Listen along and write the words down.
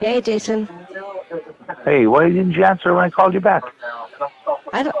Hey, Jason. Hey, why didn't you answer when I called you back?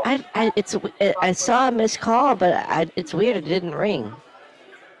 I don't. I saw a missed call, but it's weird. It didn't ring.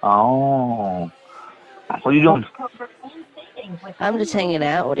 Oh, what are you doing? I'm just hanging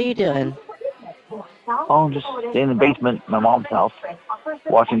out. What are you doing? Oh, just in the basement, my mom's house,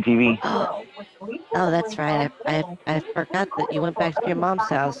 watching TV. Oh, that's right. I forgot that you went back to your mom's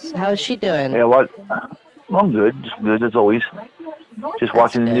house. How is she doing? Yeah, what? Well, I'm good, just good as always. Just That's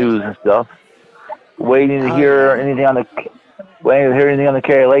watching the good. news and stuff. Waiting to Oh hear yeah. anything on the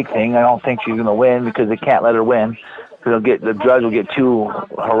Carrie Lake thing. I don't think she's gonna win because they can't let her win. Because the judge will get too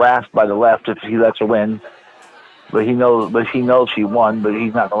harassed by the left if he lets her win. But she knows she won, but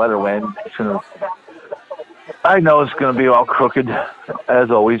he's not gonna let her win. I know it's gonna be all crooked, as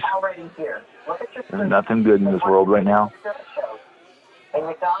always. There's nothing good in this world right now.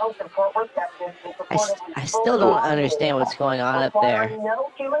 I still don't understand what's going on up there.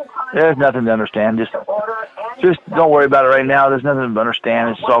 There's nothing to understand. Just don't worry about it right now. There's nothing to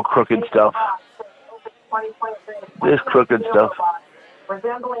understand. It's all crooked stuff. This crooked stuff.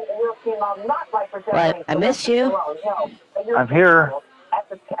 Well, I miss you. I'm here.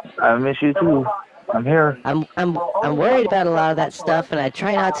 I miss you too. I'm here. I'm worried about a lot of that stuff, and I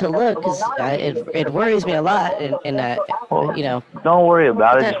try not to look because it worries me a lot. Well, You know, don't worry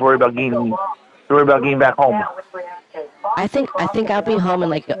about it. sometimes Just worry about getting back home. I think I'll be home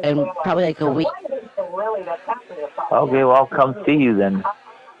in probably like a week. Okay, well I'll come see you then.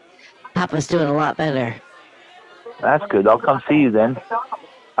 Papa's doing a lot better. That's good. I'll come see you then.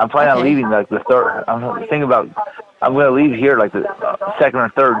 I'm planning on Okay. leaving like the third. I'm thinking about. I'm going to leave here like the second or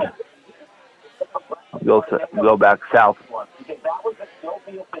third. Go back south.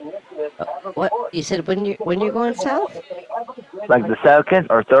 What you said when you're going south? Like the second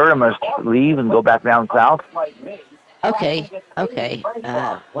or third, I'm going to leave and go back down south. Okay. Okay.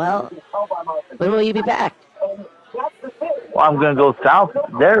 Well, when will you be back? Well, I'm going to go south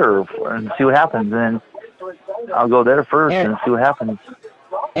there and see what happens. And then I'll go there first Ar- and see what happens.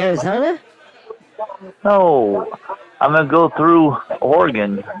 Arizona? No, I'm going to go through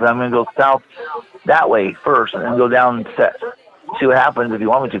Oregon, but I'm going to go south that way first and then go down set. See what happens if you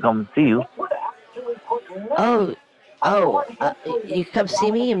want me to come see you. Oh, you come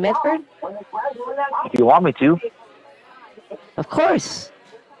see me in Medford? If you want me to. Of course.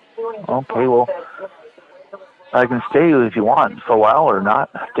 Okay, well, I can stay if you want for a while or not.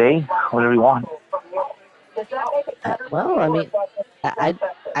 Stay, whatever you want. Well, I mean, I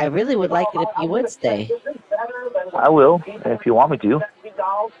I really would like it if you would stay. I will if you want me to.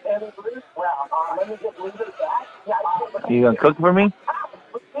 You gonna cook for me?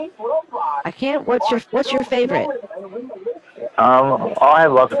 I can't. What's your favorite? I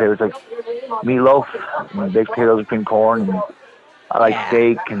have lots of favorites like meatloaf, and baked potatoes and cream corn, and I like Yeah.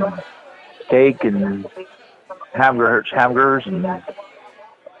 steak and hamburgers and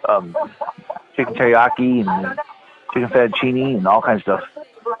um, chicken teriyaki and chicken fettuccine and all kinds of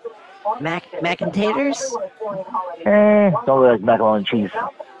stuff. Mac and taters? Don't really like macaroni and cheese.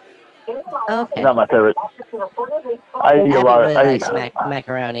 It's Okay. not my favorite. I eat a Abby lot. really likes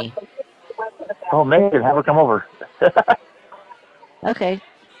macaroni. Oh, Megan, have her come over. Okay.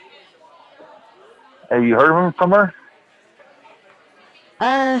 Have you heard from her?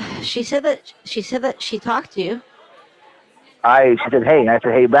 She said that she talked to you. She said hey, and I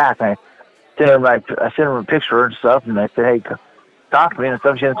said hey back. And I sent her a picture and stuff, and I said hey, talk to me and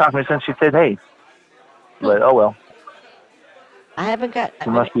stuff. She hasn't talked to me since she said hey. Hmm. But oh well, I haven't got. she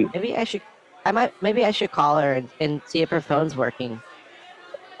must be. Maybe I should. Maybe I should call her and see if her phone's working.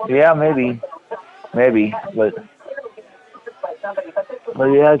 Yeah, maybe, but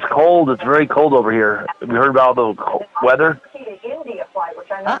yeah, it's cold. It's very cold over here. Have you heard about the weather?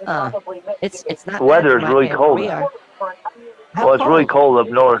 Uh-uh. It's The not bad weather for is my really where cold. we are. How Well, it's really cold? cold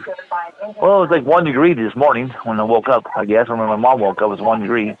up north. Well, it was like 1 degree this morning when I woke up. I guess when my mom woke up, it was 1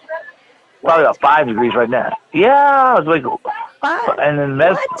 degree. Probably What? about 5 degrees right now. Yeah, it was like, What? and in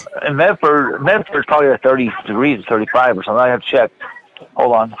What? Medford's probably at 30 degrees, 35 or something. I have to check.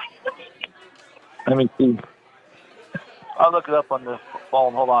 Hold on. Let me see. I'll look it up on the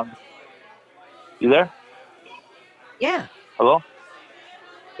phone. Hold on. You there? Yeah. Hello?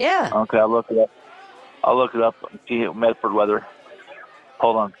 Yeah. Okay, I'll look it up. I'll look it up and see Medford weather.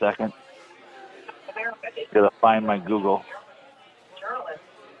 Hold on a second. Gotta find my Google.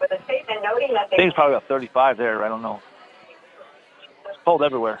 I think it's probably about 35 there. I don't know. It's cold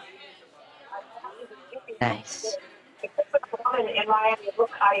everywhere. Nice.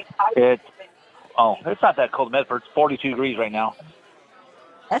 It's it's not that cold in Medford. It's 42 degrees right now.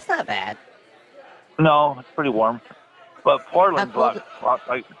 That's not bad. No, it's pretty warm. But How Portland's cold?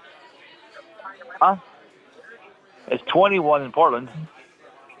 like, huh? It's 21 in Portland.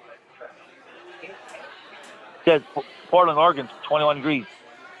 It says Portland, Oregon's 21 degrees.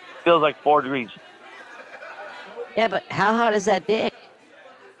 Feels like 4 degrees. Yeah, but how hot is that dick?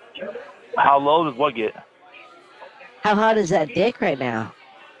 How low does what get? How hot is that dick right now?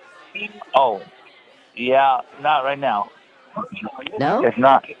 Oh, yeah, not right now. No? It's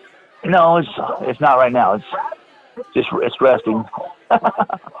not. No, it's not right now. It's resting.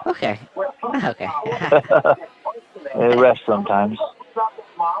 Okay. Okay. It rests sometimes.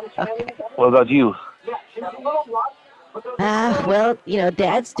 Okay. What about you? Well,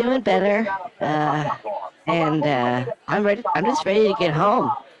 Dad's doing better. And I'm ready. I'm just ready to get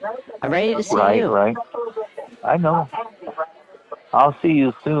home. I'm ready to see Right, you. right. I know. I'll see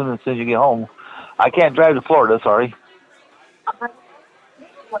you soon as soon as you get home. I can't drive to Florida, sorry.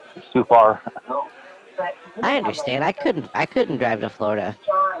 It's too far. I understand. I couldn't drive to Florida.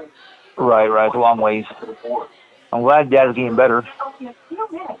 Right, right. It's a long ways. I'm glad Dad's getting better.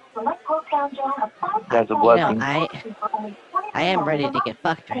 That's a blessing. I am ready to get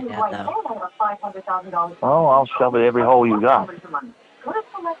fucked right now, though. Oh, I'll shove it every hole you got.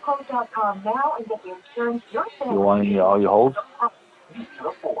 You want all your holes?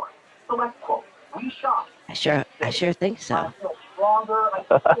 I sure think so.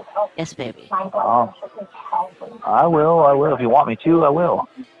 Yes, baby. Oh, I will. If you want me to, I will.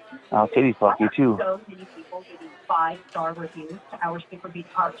 I'll kitty fuck you too. I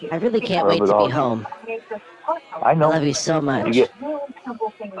really can't wait to be home. I know. I love you so much.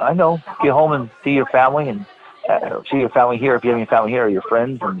 I know. Get home and see your family and see your family here if you have any family here or your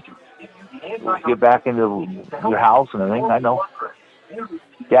friends and get back into your house and everything. I know.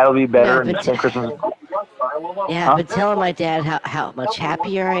 Dad'll be better and spend Christmas. Yeah, I've been telling my dad how much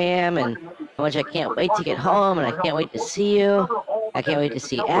happier I am and how much I can't wait to get home and I can't wait to see you. I can't wait to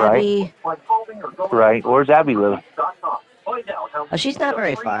see Abby. Right. Where's Abby live? Oh, she's not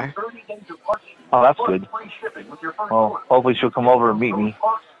very far. Oh, that's good. Well, hopefully she'll come over and meet me.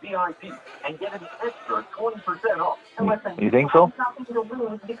 You think so?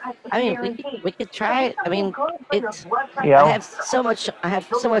 I mean, we could try it. I mean, it's. Yeah. I have so much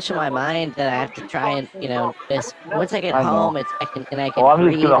in my mind that I have to try and just once I get home, I can Well, I'm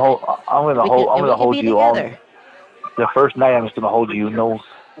breathe. just gonna hold. I'm gonna hold you together. on. The first night, I'm just gonna hold you. No,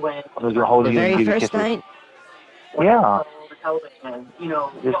 I'm just gonna hold The you and very give you first kisses. night. Yeah.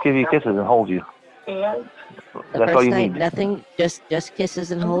 Just give you kisses and hold you. That's all you need. Nothing. Just kisses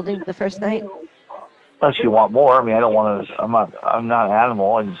and holding. The first night. Unless you want more. I mean, I don't want to. I'm not an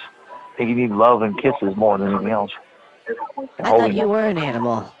animal. I just think you need love and kisses more than anything else. I thought you were an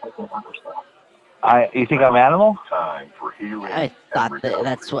animal. You think I'm an animal? I thought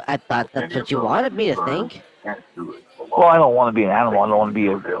that's what you wanted me to think. Well, I don't want to be an animal. I don't want to be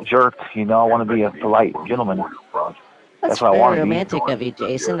a jerk. I want to be a polite gentleman. That's what I want to be. Very romantic of you,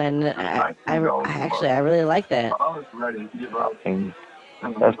 Jason, and I really like that. And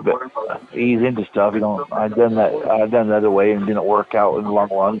that's ease into stuff. I've done the other way and didn't work out in the long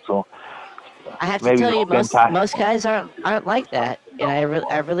run. So I have to tell you, most guys aren't like that, and I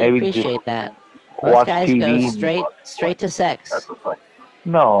really appreciate that. Most guys TV. go straight to sex.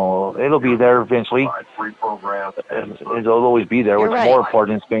 No, it'll be there eventually. It'll always be there. What's more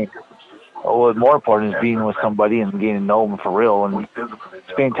important is being with somebody and getting to know them for real and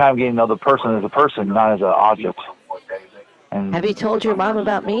spending time getting to know the person as a person, not as an object. And have you told your mom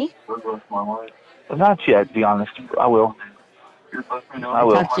about me? Not yet, to be honest. I will.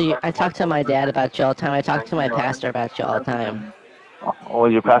 I talk to my dad about you all the time. I talk to my pastor about you all the time. What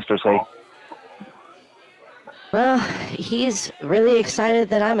does your pastor say? Well, he's really excited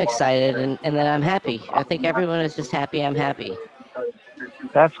that I'm excited and that I'm happy. I think everyone is just happy I'm happy.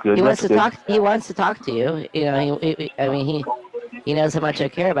 That's good. He wants to talk. He wants to talk to you. He knows how much I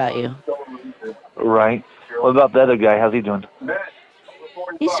care about you. Right. What about the other guy? How's he doing?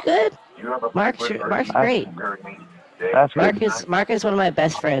 He's good. Mark's great. That's good. Mark is one of my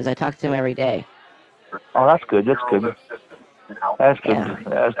best friends. I talk to him every day. Oh, that's good. That's good. That's good. Yeah.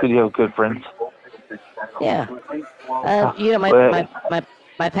 That's good. You have good friends. Yeah.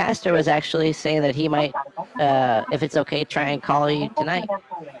 My pastor was actually saying that he might, if it's okay, try and call you tonight.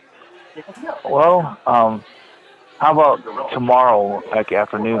 Well, how about tomorrow, like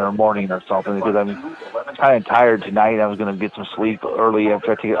afternoon or morning or something? Because I'm kind of tired tonight. I was going to get some sleep early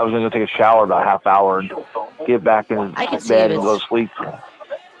after I was going to go take a shower about a half hour and get back into bed and go to sleep.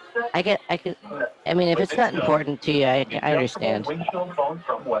 I mean, if it's not important to you, I understand.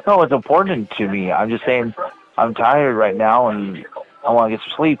 No, it's important to me. I'm just saying I'm tired right now and I want to get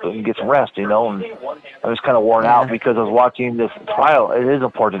some sleep and get some rest, and I was kind of worn out because I was watching this trial. It is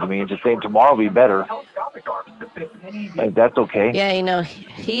important to me. And just saying tomorrow will be better. Like, that's okay. Yeah,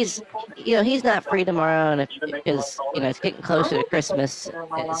 he's not free tomorrow, and because it's getting closer to Christmas.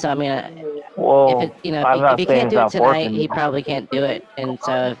 So I mean, Well, I'm if not he saying can't it's do it not tonight, important. he probably can't do it. And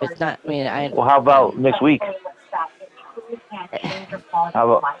so if it's not, I mean, Well, how about next week?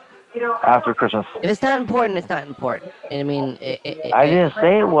 How about after Christmas? If it's not important, it's not important. I mean, I didn't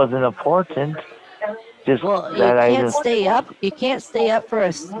say it wasn't important. Just well, that you can't stay up. You can't stay up for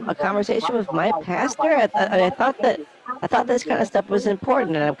a conversation with my pastor. I thought this kind of stuff was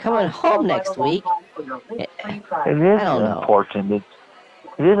important, and I'm coming home next week. It is I don't know. important.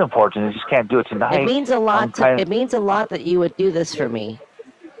 It is important. I just can't do it tonight. It means a lot. It means a lot that you would do this for me,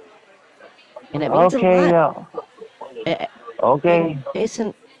 and it means a lot. Okay.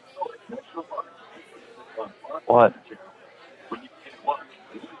 Jason. What?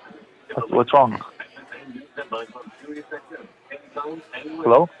 What's wrong?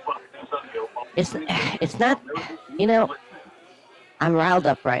 Hello? It's not. I'm riled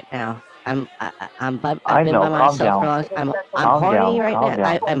up right now. I've been by myself for a long time. I'm horny right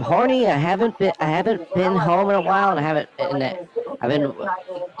now. I'm horny. I haven't been home in a while, and I've been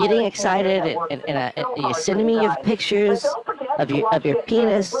getting excited, and you're sending me your pictures of your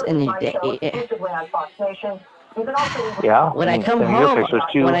penis, and yeah. When I come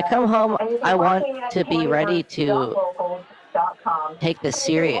home, I want to be ready to take this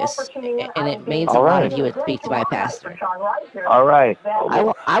serious, and it means a lot if you would speak to my pastor. All right.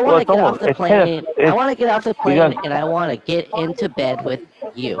 I want to get off the plane. I want to get off the plane, and I want to get into bed with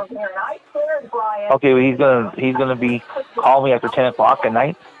you. Okay, well, he's gonna be calling me after 10 o'clock at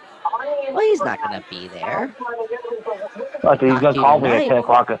night. Well, he's not gonna be there. He's gonna call me at 10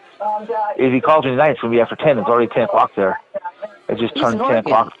 o'clock. If he calls me tonight, it's gonna be after 10. It's already 10 o'clock there. It just turned 10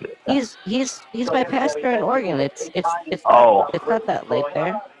 o'clock. He's my pastor in Oregon. It's not that late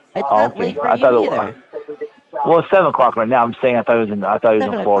there. It's not late for you either. Well, it's 7 o'clock right now. I'm saying I thought he was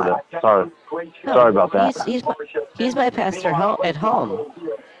in Florida. Sorry about that. He's my pastor at home.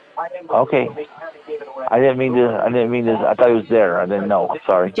 Okay. I didn't mean to. I thought he was there. I didn't know.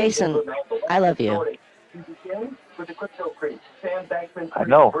 Sorry. Jason, I love you. I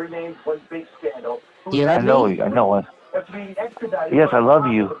know. Do you love me? I know. Yes, I love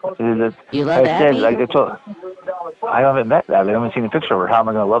you. You love Abby? I haven't met Abby. I haven't seen a picture of her. How am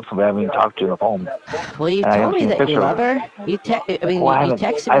I going to love somebody I haven't even talked to on the phone? Well, you told me that you love her. You texted me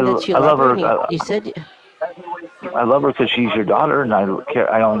that you love her. You said... I love her because she's your daughter, and I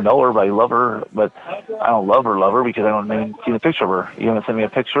don't know her, but I love her. But I don't love her because I don't even see the picture of her. You haven't sent me a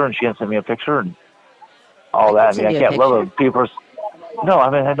picture, and she hasn't sent me a picture, and all that. I mean, I can't love a people. No, I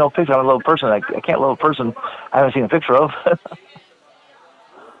mean, I have no picture. I don't love a person. I can't love a person I haven't seen a picture of.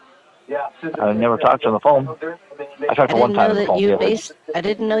 I never talked to her on the phone. I talked to her one time on the phone. I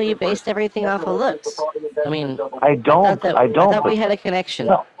didn't know you based everything off of looks. I mean, I don't. I thought we had a connection.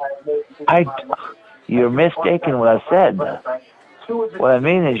 No, you're mistaken what I said. What I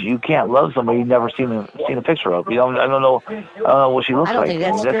mean is, you can't love somebody you've never seen a picture of. I don't know what she looks like. I don't think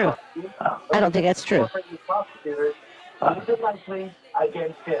that's true. I don't think that's true.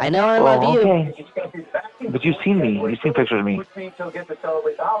 I know I love you. Okay. But you've seen me. You've seen pictures of me.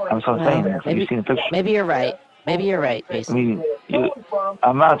 I'm saying. You've seen a picture. Maybe you're right. Jason. I mean,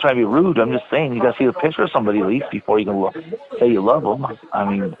 I'm not trying to be rude. I'm just saying you got to see a picture of somebody at least before you can say you love them. I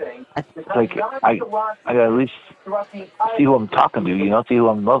mean, like I got to at least see who I'm talking to. See who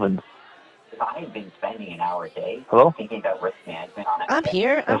I'm loving. I've been spending an hour a day thinking about risk management. I'm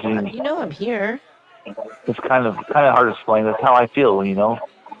here. I'm here. It's kind of hard to explain. That's how I feel.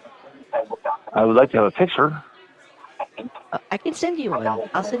 I would like to have a picture. I can send you one.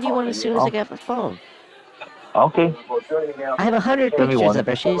 I'll send you one as soon as I get off the phone. Okay. I have 100 pictures of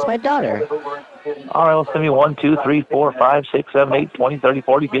her. She's my daughter. All right, well, send me 1, 2, 3, 4, 5, 6, 7, 8, 20, 30,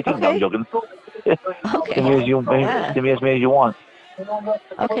 40, 50. Okay. No, I'm joking. Okay. Send me as many as you want.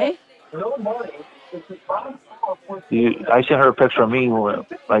 Okay. I sent her a picture of me,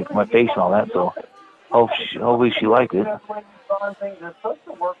 like my face and all that, so hopefully she liked it. I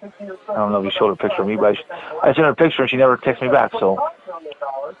don't know if you showed her a picture of me, but I sent her a picture and she never texted me back, so...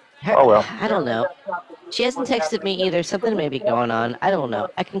 Oh, well. I don't know. She hasn't texted me either. Something may be going on. I don't know.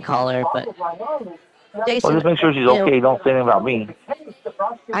 I can call her, but... Jason, well, just make sure she's okay. Don't say anything about me.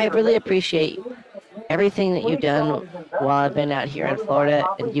 I really appreciate everything that you've done while I've been out here in Florida,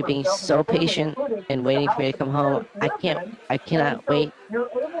 and you being so patient and waiting for me to come home. I cannot wait.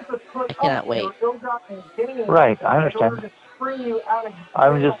 I cannot wait. Right, I understand.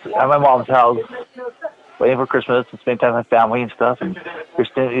 I'm just at my mom's house waiting for Christmas and spending time with my family and stuff. And you're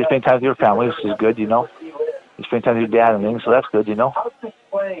spending time with your family, which is good, you know. You spend time with your dad and things, so that's good, you know.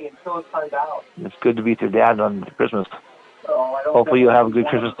 It's good to be with your dad on Christmas. Hopefully you'll have a good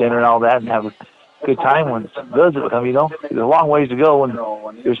Christmas dinner and all that, and have a good time when it's visit with him, you know. There's a long ways to go, and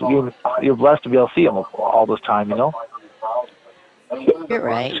you're blessed to be able to see him all this time, you know. You're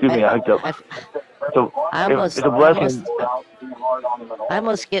right. Excuse me, I hooked up. So it's a blessing. I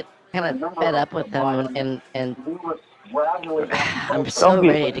almost get kind of fed up with him, and I'm so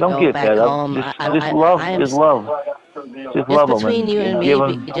ready to go back home. Just love him. Just between you and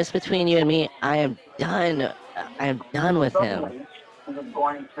me, just between you and me, I am done. I am done with him.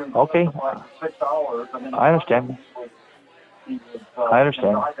 Okay. I understand. I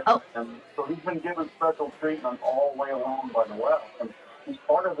understand. Oh.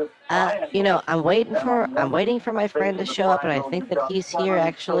 You know, I'm waiting for my friend to show up, and I think that he's here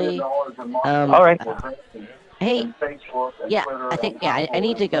actually. All right. Hey, yeah, I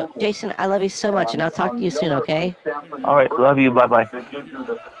need to go. Jason, I love you so much, and I'll talk to you soon, okay? All right, love you. Bye-bye.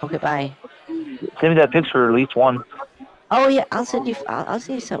 Okay, bye. Send me that picture, at least one. Oh yeah, I'll send you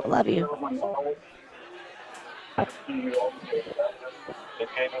some. Love you.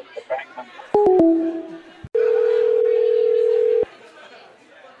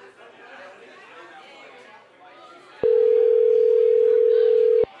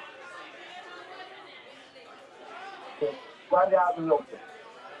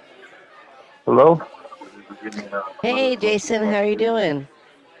 Hello? Hey, Jason, how are you doing?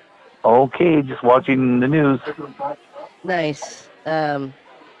 Okay, just watching the news. Nice. Well,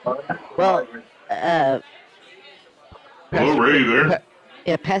 Hello, Ray, you there?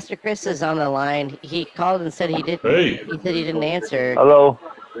 Yeah, Pastor Chris is on the line. He called and said he didn't. Hey. He said he didn't answer. Hello?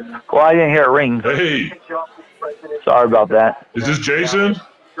 Well, I didn't hear it ring. Hey. Sorry about that. Is this Jason?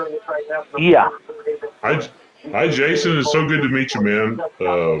 Yeah. Hi, Jason. It's so good to meet you, man.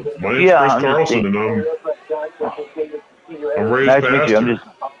 My name's Chris Carlson, and I'm Ray's nice pastor. To meet you.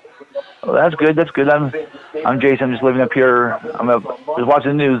 Oh, that's good. That's good. I'm Jason. I'm just living up here. Just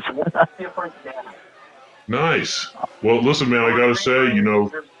watching the news. Nice. Well, listen, man, I gotta say, you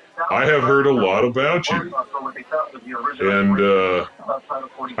know, I have heard a lot about you. And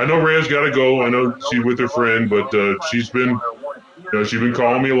I know Reya's got to go. I know she's with her friend, but she's been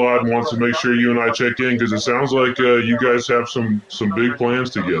calling me a lot and wants to make sure you and I check in, because it sounds like you guys have some big plans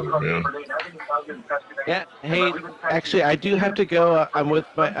together, man. Yeah. Hey, actually, I do have to go. I'm with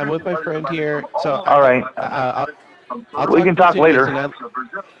my friend here. So all right. We can talk later. Jason.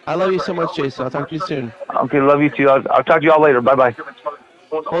 I love you so much, Jason. I'll talk to you soon. Okay, love you too. I'll talk to you all later. Bye bye.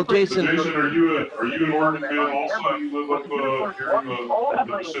 Well, Jason, are you an Oregon man also? You live up here in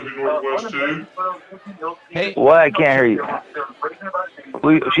the Pacific Northwest too? Hey. What? I can't hear you.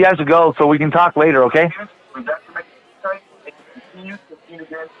 She has to go, so we can talk later, okay?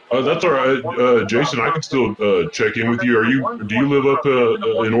 That's all right, Jason. I can still check in with you. Do you live up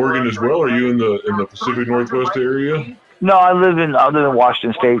in Oregon as well? Are you in the Pacific Northwest area? No, I live in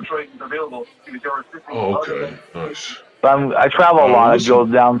Washington State. Oh, okay, nice. But I travel a lot. I go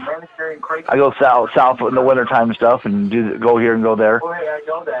down. I go south in the wintertime and stuff, and go here and go there.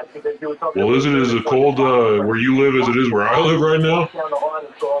 Well, is it as cold where you live as it is where I live right now?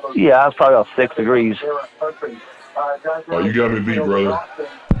 Yeah, it's probably about 6 degrees. Oh, you got me beat, brother.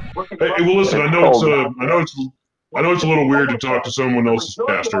 Hey, well, listen. I know it's a little weird to talk to someone else's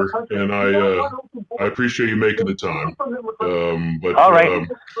pastor, and I appreciate you making the time. But all right.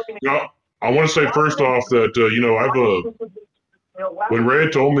 I want to say first off that you know, when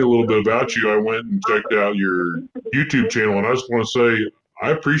Reya told me a little bit about you, I went and checked out your YouTube channel, and I just want to say I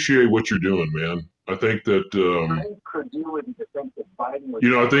appreciate what you're doing, man. I think that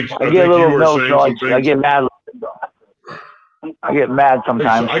you know, I think you are saying some things. I get mad. I get mad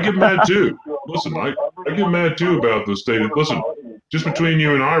sometimes. I get mad too. Listen, I get mad too about the state. Listen, just between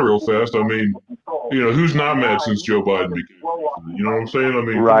you and I, real fast. I mean, you know, who's not mad since Joe Biden became president? You know what I'm saying? I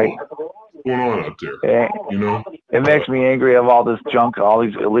mean, right. What's going on out there? You know, it makes me angry of all this junk, all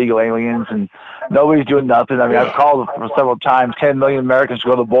these illegal aliens, and nobody's doing nothing. I mean, I've called for several times. 10 million Americans to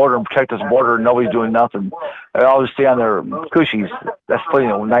go to the border and protect this border, and nobody's doing nothing. They all just stay on their cushies. That's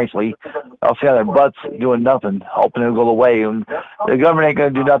putting it nicely. They'll stay on their butts doing nothing, hoping it'll go away. And the government ain't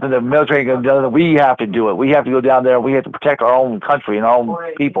going to do nothing. The military ain't going to do nothing. We have to do it. We have to go down there. We have to protect our own country and our own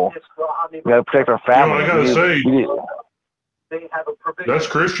people. We got to protect our families. You know, I gotta say, that's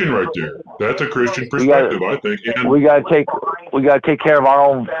Christian right there. That's a Christian perspective, I think. And we gotta take care of our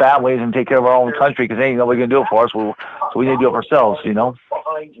own families and take care of our own country, because ain't nobody gonna do it for us. So we need to do it ourselves, you know.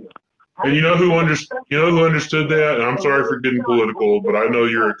 And you know who understood that? And I'm sorry for getting political, but I know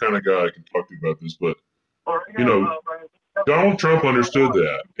you're a kind of guy I can talk to about this. But you know, Donald Trump understood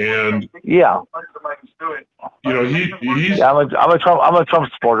that, and yeah, you know, he's yeah. I'm a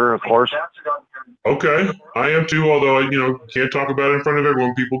Trump supporter, of course. okay. I am too, although I, can't talk about it in front of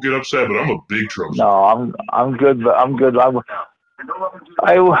everyone. People get upset, but I'm a big Trump supporter. No, I'm good, but I'm good.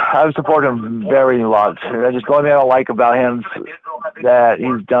 I support him very much. Just the only thing I don't like about him that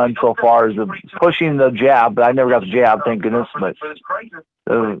he's done so far is pushing the jab. But I never got the jab, thank goodness. But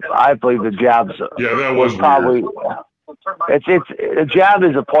I believe the jabs. Yeah, that was probably. Weird. It's the jab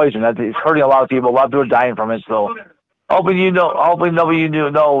is a poison. It's hurting a lot of people. A lot of people are dying from it. So hoping nobody you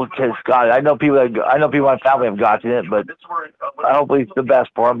know has got it. I know people in my family have gotten it, but hopefully it's the best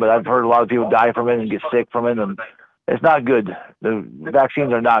for them. But I've heard a lot of people die from it and get sick from it, and it's not good. The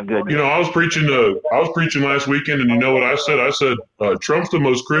vaccines are not good. I was preaching last weekend, and you know what I said? I said Trump's the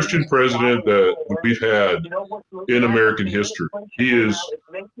most Christian president that we've had in American history. He is.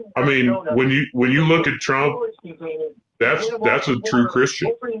 I mean, when you look at Trump, that's a true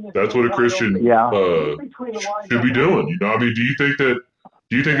Christian. That's what a Christian should be doing. I mean, do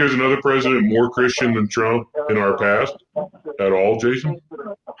you think there's another president more Christian than Trump in our past at all, Jason?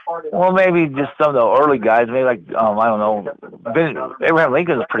 Well, maybe just some of the early guys. Maybe like I don't know. Abraham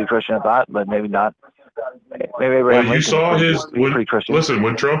Lincoln was pretty Christian, I thought, but maybe not. Maybe Abraham Lincoln. You saw pretty Christian. Listen,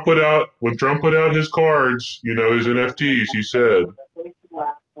 when Trump put out his cards, his NFTs, he said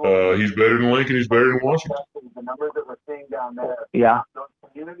he's better than Lincoln. He's better than Washington. Yeah.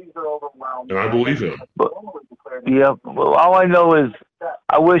 And I believe him. But, yeah. Well, all I know is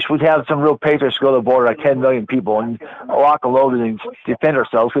I wish we'd have some real patriots go to the border, like 10 million people, and lock a load and defend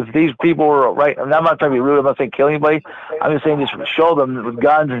ourselves. Because these people were right. And I'm not trying to be rude. I'm not saying kill anybody. I'm just saying just show them with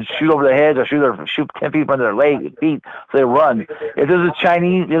guns and shoot over their heads or shoot 10 people under their legs, feet, so they run. If this is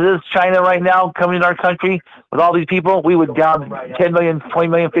China right now coming in our country with all these people, we would down 10 million, 20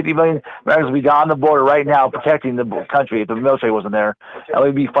 million, 50 million Americans would be down the border right now protecting the country if the military wasn't there. And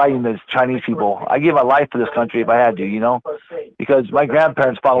we'd be fighting the Chinese people. I'd give my life for this country if I had to, because my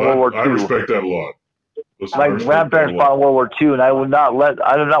grandparents fought in World War II. I respect that a lot. Listen, my grandparents fought in World War II, and I do not want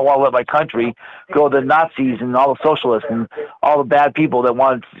to let my country go to the Nazis and all the socialists and all the bad people that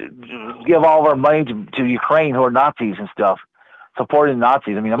want to give all of our money to Ukraine who are Nazis and stuff, supporting the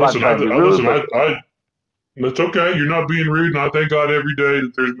Nazis. I mean, I'm not trying to be rude. That's okay. You're not being rude, and I thank God every day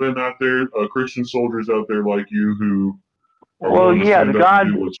that there's been out there Christian soldiers out there like you who. Well, yeah, God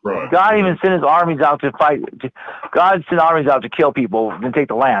even sent his armies out to fight. God sent armies out to kill people and take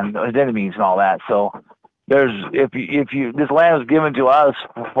the land, his enemies and all that. So if this land was given to us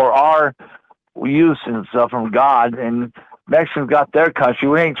for our use and stuff from God, and Mexicans got their country.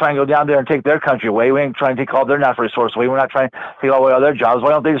 We ain't trying to go down there and take their country away. We ain't trying to take all their natural resources away. We're not trying to take all their jobs.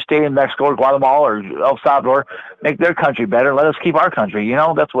 Why don't they just stay in Mexico or Guatemala or El Salvador, make their country better, and let us keep our country?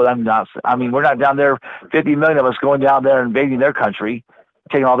 That's what I'm not. I mean, we're not down there, 50 million of us going down there and invading their country,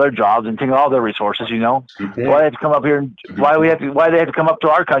 taking all their jobs and taking all their resources. Why they have to come up here? And why they have to come up to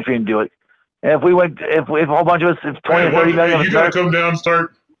our country and do it? And if a whole bunch of us, if 20 or 30 million, you got to come down and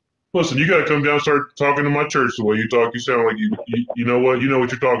start. Listen, you got to come down and start talking to my church the way you talk. You sound like you know what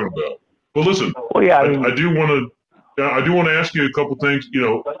you're talking about. But listen, I do want to ask you a couple things.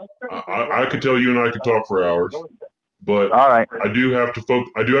 I could tell you and I could talk for hours, but all right. I do have to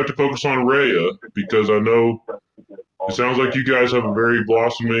focus on Reya because I know it sounds like you guys have a very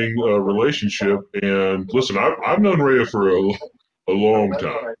blossoming relationship. And listen, I've known Reya for a long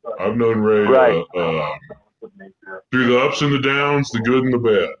time. I've known Reya through the ups and the downs, the good and the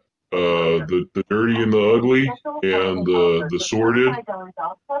bad. The dirty and the ugly and the sordid,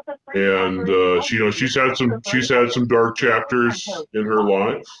 and she's had some dark chapters in her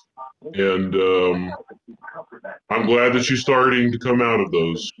life, and I'm glad that she's starting to come out of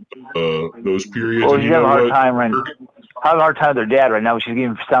those periods. Well, she's having a hard time with her dad right now. But she's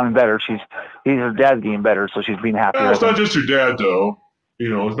getting sounding better. Her dad's getting better, so she's being happy. It's not just her dad, though.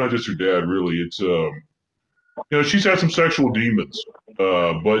 It's not just her dad, really. It's she's had some sexual demons.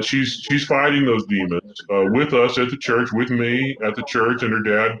 But she's fighting those demons with us at the church, with me at the church, and her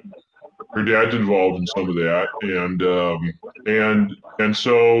dad's involved in some of that, and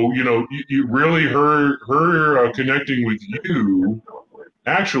so you really her connecting with you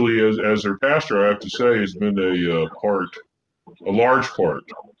actually as her pastor, I have to say, has been a large part.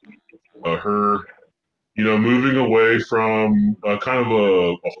 Her moving away from kind of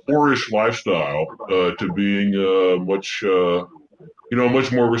a whorish lifestyle to being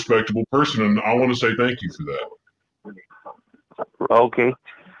much more respectable person, and I want to say thank you for that. Okay.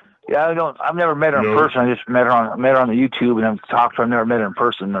 Yeah, I've never met her in person. I just met her on the YouTube, and I've talked to her. I've never met her in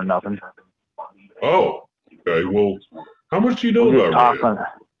person or nothing. Oh, okay. Well, how much do you know about Reya?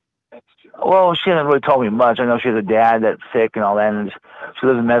 Well, she hasn't really told me much. I know she has a dad that's sick and all that, and she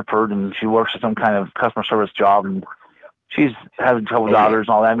lives in Medford, and she works at some kind of customer service job, and she's having a couple daughters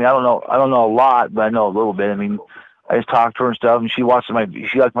and all that. I mean, I don't know a lot, but I know a little bit. I mean, I just talked to her and stuff, and she likes my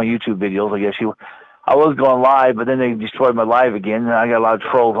YouTube videos. I guess I was going live, but then they destroyed my live again, and I got a lot of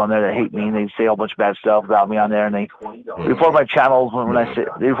trolls on there that hate me, and they say a whole bunch of bad stuff about me on there, and they report my channels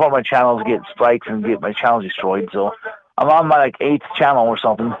they report my channels, get strikes, and get my channels destroyed. So I'm on my 8th channel or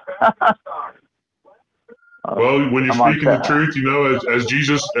something. Well, when you're speaking the truth, as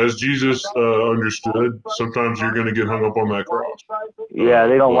Jesus understood, sometimes you're going to get hung up on that cross. Yeah,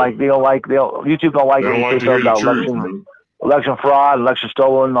 YouTube don't like they don't like to hear the truth. Election fraud, election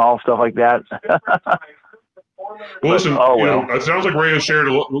stolen, all stuff like that. Well, listen, it sounds like Reya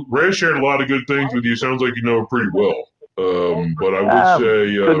shared a lot of good things with you. Sounds like you know her pretty well. But I would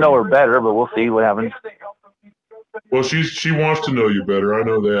say could know her better, but we'll see what happens. Well, she wants to know you better. I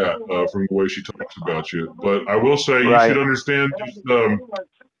know that from the way she talks about you. But I will say you should understand.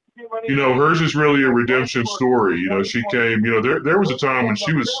 Hers is really a redemption story. She came. There was a time when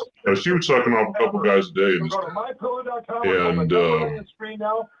she was sucking off a couple guys a day in this town, and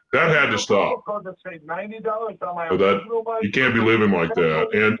that had to stop. That you can't be living like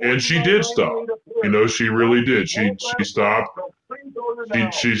that. And she did stop. She really did. She stopped.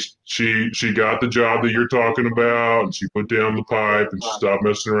 She got the job that you're talking about, and she put down the pipe, and she stopped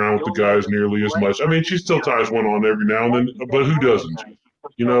messing around with the guys nearly as much. I mean, she still ties one on every now and then, but who doesn't?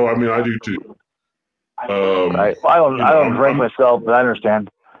 I mean, I do too. Right. Well, I don't drink myself, but I understand.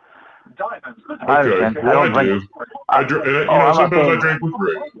 I understand. Well, I do. Sometimes I drink with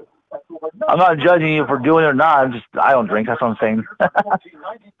Ray. I'm not judging you for doing it or not. I don't drink. That's what I'm saying.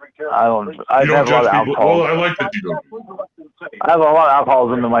 I don't. I have a lot of alcohol. Well, I like that you don't. I have a lot of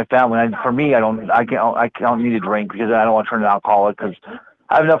alcoholism in my family. For me, I don't need to drink because I don't want to turn into alcoholic because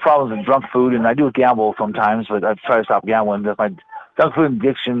I have enough problems with drunk food, and I do gamble sometimes, but I try to stop gambling. That's my junk food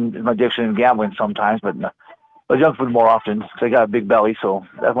addiction is my addiction and gambling sometimes, but junk food more often because I got a big belly, so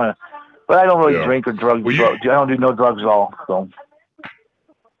that's my. But I don't really drink or drugs. I don't do no drugs at all. So.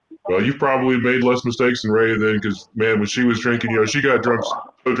 Well, you've probably made less mistakes than Reya then, because man, when she was drinking, she got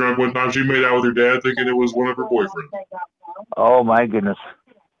so drunk one time she made out with her dad, thinking it was one of her boyfriends. Oh my goodness!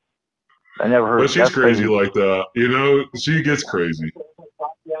 I never heard. But she's crazy like that. She gets crazy.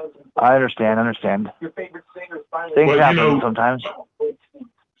 I understand. Things happen sometimes.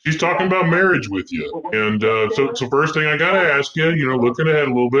 She's talking about marriage with you, and so first thing I gotta ask you, looking ahead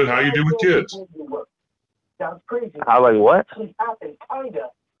a little bit, how you do with kids? How like what?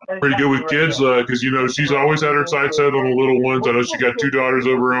 Pretty good with kids, because she's always had her sights set on the little ones. I know she got 2 daughters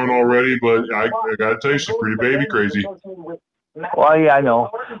of her own already, but I gotta tell you, she's pretty baby crazy. Well, yeah, I know.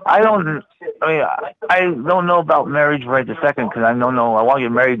 I don't know about marriage right this second because I don't know. I want to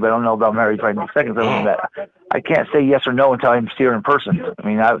get married, but I don't know about marriage right this second. So I can't say yes or no until I see her in person. I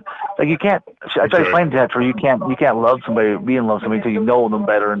mean, you can't. I try to explain that for you. You can't love somebody, be in love with somebody until you know them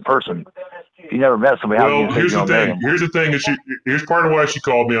better in person. If you never met somebody, how do you here's the thing. Here's the thing. Here's part of why she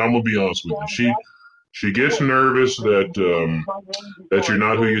called me. I'm gonna be honest with you. She gets nervous that you're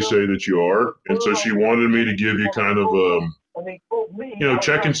not who you say that you are, and so she wanted me to give you kind of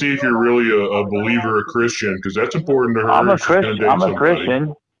check and see if you're really a believer, a Christian, because that's important to her. I'm a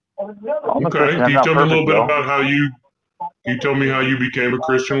Christian. Okay. Can you tell me a little bit about how you? Can you tell me how you became a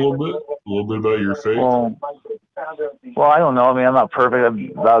Christian a little bit? A little bit about your faith. Well, I don't know. I mean, I'm not perfect.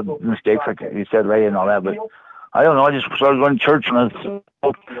 I've about mistakes, like you said, Ray, and all that, but I don't know. I just started going to church when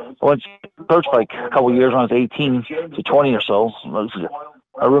I went to church like a couple of years when I was 18 to 20 or so.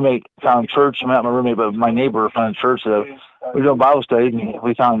 My roommate found church. Not my roommate, but my neighbor found church. We were doing Bible study, and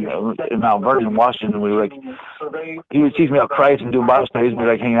we found in Mount Vernon, Washington. And we were he would teach me about Christ and doing Bible studies. We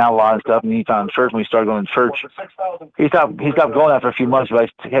were hanging out a lot and stuff. And he found church, and we started going to church. He stopped going after a few months, but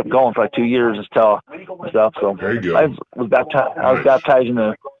I kept going for like 2 years and stuff. So there you go. I was baptized. I was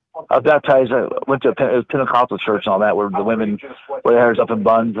baptized. I went to a Pentecostal church and all that, where the women wear their hairs up in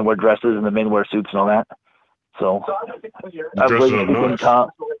buns and wear dresses, and the men wear suits and all that. So I believe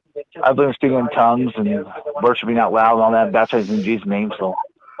in speaking in tongues and worshiping out loud and all that, baptizing in Jesus' name. So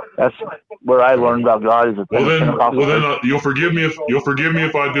that's where I learned about God. Is Pentecostal. Then you'll forgive me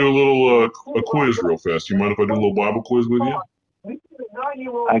if I do a little a quiz real fast. You mind if I do a little Bible quiz with you?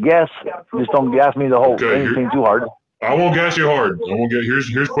 I guess. Just don't gas me the whole anything too hard. I won't gas you hard.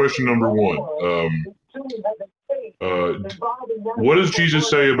 Here's question number 1. What does Jesus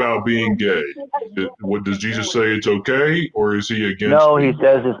say about being gay? What does Jesus say? It's okay, or is he against? No, he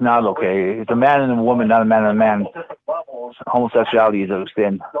says it's not okay. It's a man and a woman, not a man and a man. Homosexuality is a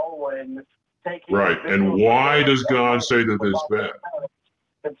sin. Right, and why does God say that it's bad?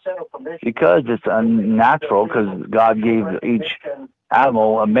 Because it's unnatural, because God gave each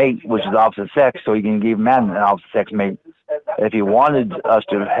animal a mate, which is the opposite sex, so he can give man an opposite sex mate. If he wanted us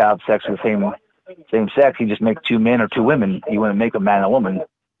to have sex with the same sex, he'd just make 2 men or 2 women. He wouldn't make a man and a woman.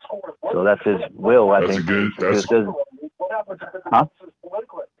 So that's his will, I think. Huh?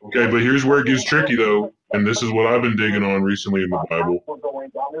 Okay, but here's where it gets tricky, though, and this is what I've been digging on recently in the Bible.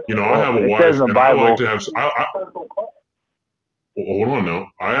 You know, I have a wife, and I like to have... Hold on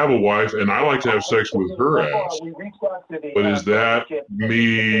now. I have a wife, and I like to have sex with her ass. But is that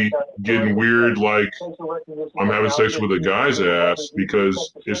me getting weird, like I'm having sex with a guy's ass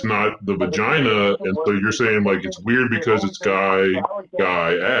because it's not the vagina, and so you're saying like it's weird because it's guy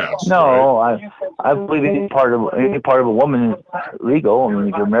ass? No, right? I believe any part of a woman is legal. I mean,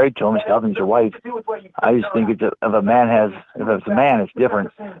 if you're married to him, it's your wife. I just think if it's a man, it's different.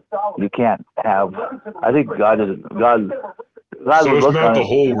 You can't have. I think God. So it's not the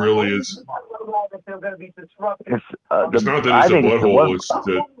hole, really. It's not that it's a butthole. It's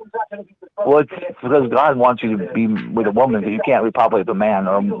that. Well, it's because God wants you to be with a woman. You can't repopulate a man,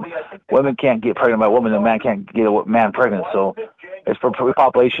 or women can't get pregnant by a woman, and a man can't get a man pregnant. So it's for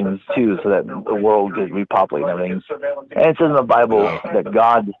repopulation too, so that the world gets repopulated and everything. And it says in the Bible that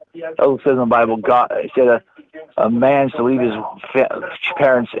God. Oh, it says in the Bible, God said a man should leave his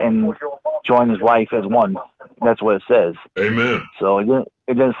parents and join his wife as one. That's what it says. Amen. So it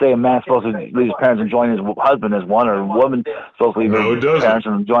didn't say a man's supposed to leave his parents and join his husband as one, or a woman supposed to leave her parents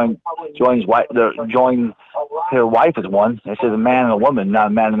and join his wife, join her wife as one. It says a man and a woman, not a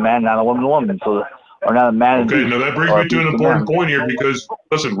man and a man, not a woman and a woman. So, or not a man and okay, now that brings me to an important point here, because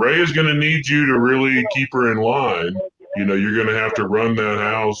listen, Ray is going to need you to really keep her in line. You know, you're going to have to run that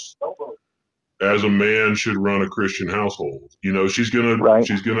house as a man should run a Christian household. You know, she's gonna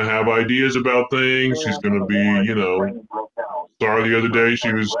have ideas about things. She's gonna be, you know, sorry, the other day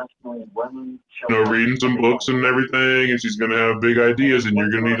she was, you know, reading some books and everything, and she's gonna have big ideas, and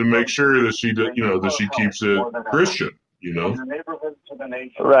you're gonna need to make sure that she keeps it Christian. You know.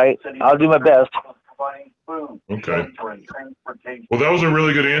 Right. I'll do my best. Okay. Well, that was a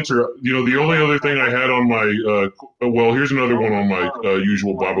really good answer. You know, the only other thing I had on my, well, here's another one on my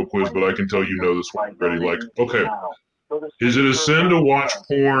usual Bible quiz, but I can tell you know this one already. Like, okay, is it a sin to watch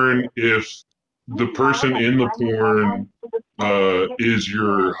porn if the person in the porn is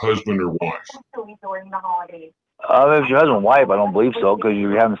your husband or wife? If your husband and wife, I don't believe so, because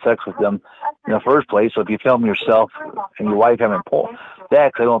you're having sex with them in the first place. So if you film yourself and your wife having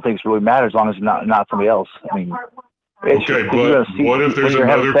sex, I don't think it really matters as long as it's not somebody else. I mean, okay, but what if there's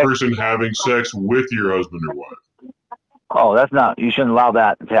another person having sex with your husband or wife? Oh, that's not. You shouldn't allow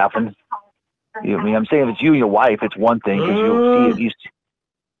that to happen. I mean, I'm saying if it's you and your wife, it's one thing, because you'll see it.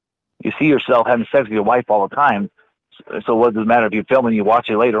 You see yourself having sex with your wife all the time. So what does it matter if you film and you watch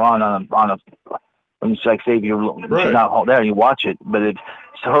it later on a when it's like, say if you're not there and you watch it, but if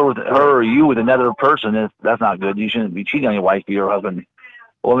it's her or you with another person, that's not good. You shouldn't be cheating on your wife or your husband.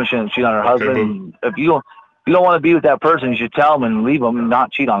 A woman shouldn't cheat on her husband. If you don't want to be with that person, you should tell them and leave them and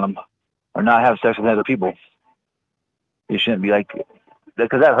not cheat on them or not have sex with other people. You shouldn't be like,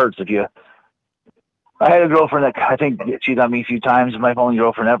 because that hurts. I had a girlfriend that I think cheated on me a few times, my only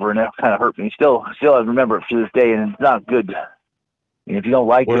girlfriend ever, and that kind of hurt me. Still, I remember it to this day, and it's not good. And if you don't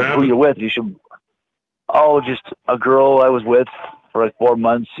like who you're with, you should. Oh, just a girl I was with for like 4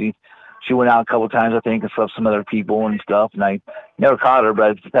 months. She went out a couple of times, I think, and slept with some other people and stuff. And I never caught her,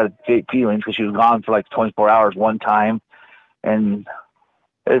 but I just had feelings because she was gone for like 24 hours one time. And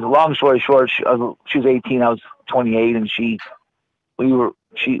it's a long story short, she was 18, I was 28, and we were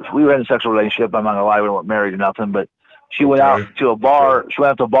in a sexual relationship. I'm not gonna lie, we weren't married or nothing, but she went out to a bar. She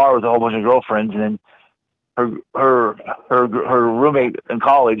went out to a bar with a whole bunch of girlfriends, and then her roommate in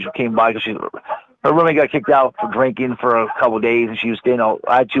college came by because her roommate got kicked out for drinking for a couple of days, and she was staying.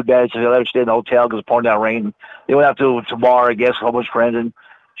 I had 2 beds, so they let her stay in the hotel because it was pouring down rain. They went out to a bar, I guess, a whole bunch of friends, and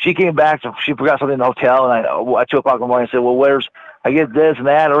she came back. So she forgot something in the hotel, and at 2 o'clock in the morning, I said, "Well, I get this and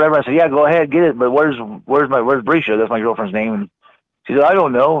that or whatever." I said, "Yeah, go ahead, get it, but where's Brescia?" That's my girlfriend's name. And she said, "I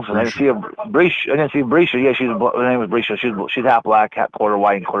don't know." So I didn't see Brescia. Yeah, her name was Brescia. She's half black, half quarter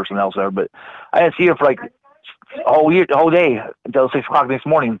white, and quarter something else there. But I didn't see her for like a whole day until 6 o'clock next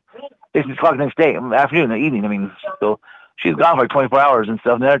morning. 6 o'clock next day, afternoon, the evening. I mean, so she's gone for like 24 hours and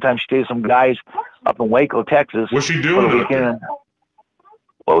stuff. And another time she stayed with some guys up in Waco, Texas. What's she doing for the weekend.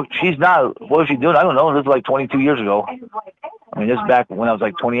 Well, she's not. What was she doing? I don't know. This was like 22 years ago. I mean, this is back when I was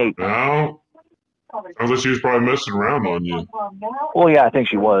like 28. No. Unless she was probably messing around on you. Well, yeah, I think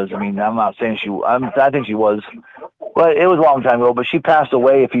she was. I mean, I'm not saying I think she was. But it was a long time ago. But she passed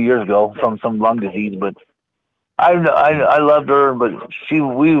away a few years ago from some lung disease. But I loved her, but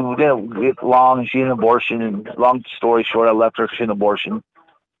we didn't get along. She had an abortion, and long story short, I left her. She had an abortion.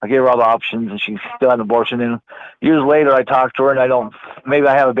 I gave her all the options, and she still had an abortion. And years later, I talked to her, and maybe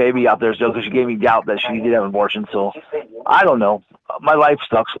I have a baby out there still because she gave me doubt that she did have an abortion. So I don't know. My life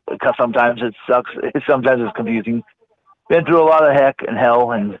sucks because sometimes it sucks. Sometimes it's confusing. Been through a lot of heck and hell,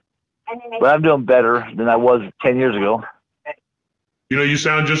 but I'm doing better than I was 10 years ago. You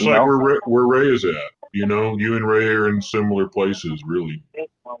sound just like where Reya's at. You and Reya are in similar places, really.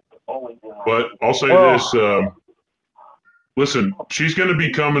 But I'll say this. Listen, she's going to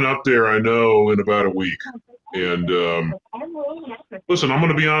be coming up there, I know, in about a week. And listen, I'm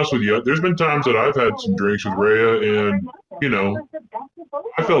going to be honest with you. There's been times that I've had some drinks with Reya, and,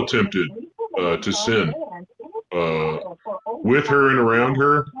 I felt tempted to sin with her and around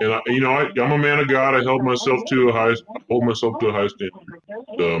her. And, I'm a man of God. I hold myself to a high standard.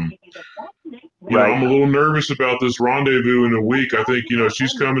 Right. I'm a little nervous about this rendezvous in a week. I think,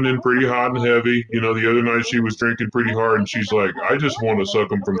 she's coming in pretty hot and heavy. The other night she was drinking pretty hard, and she's like, I just want to suck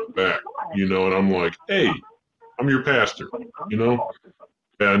them from the back, and I'm like, hey, I'm your pastor,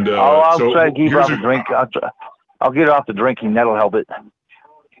 And I'll try to keep her off the drink. I'll get her off the drinking. That'll help it.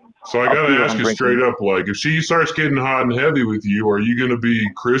 So I got to ask you straight up, like, if she starts getting hot and heavy with you, are you going to be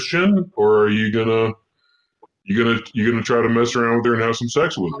Christian, or are you gonna try to mess around with her and have some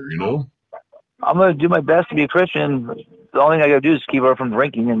sex with her, I'm going to do my best to be a Christian. The only thing I got to do is keep her from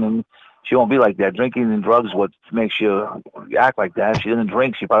drinking, and then she won't be like that. Drinking and drugs what makes you act like that. If she doesn't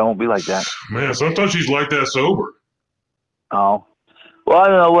drink, she probably won't be like that. Man, sometimes she's like that sober. Oh. Well, I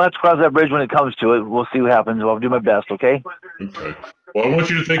don't know. We'll have to cross that bridge when it comes to it. We'll see what happens. I'll do my best, okay? Okay. Well, I want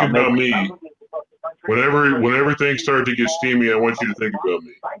you to think about me. Whenever things start to get steamy, I want you to think about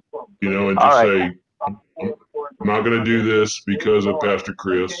me. And just say, I'm not going to do this because of Pastor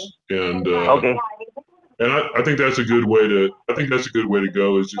Chris. And okay. And I think that's a good way to. I think that's a good way to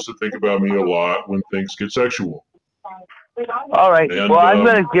go. Is just to think about me a lot when things get sexual. All right. And, well, I'm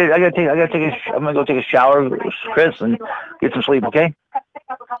gonna go take a shower, Chris, and get some sleep. Okay.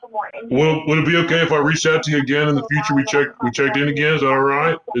 Well, would it be okay if I reached out to you again in the future? We checked in again. Is that all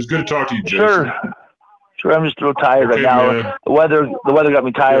right? It's good to talk to you, Jason. Sure. I'm just a little tired right now. Man. The weather got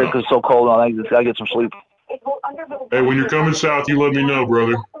me tired because it's so cold. I gotta get some sleep. Hey, when you're coming south, you let me know,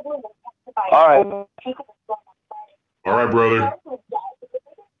 brother. All right. All right, brother.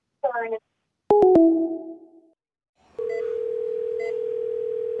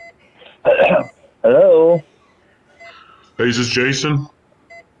 Hello. Hey, is this Jason?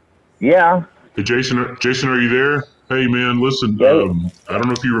 Yeah. Hey, Jason, are you there? Hey, man, listen. Yeah. I don't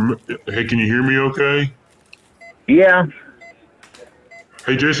know if you remember. Hey, can you hear me? Okay. Yeah.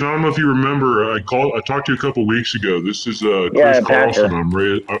 Hey, Jason, I don't know if you remember. I talked to you a couple weeks ago. This is Chris Carlson. I'm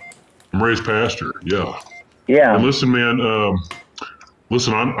Reya's pastor. Yeah. Yeah. And listen, man.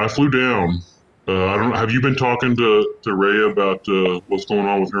 I flew down. I don't. Have you been talking to Reya about what's going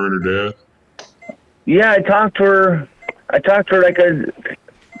on with her and her dad? Yeah, I talked to her like a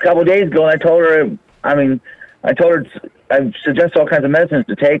couple of days ago, and I told her. I suggested all kinds of medicines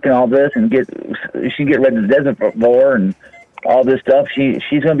to take and all this, and she get rid of the reservoir and all this stuff. She's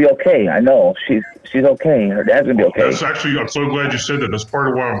gonna be okay. I know she's okay. Her dad's gonna be okay. That's actually. I'm so glad you said that. That's part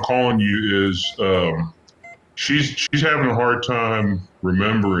of why I'm calling you. Is she's having a hard time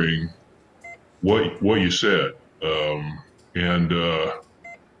remembering what you said, and so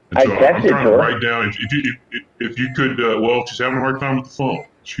I'm trying to write down if you could. Well, she's having a hard time with the phone.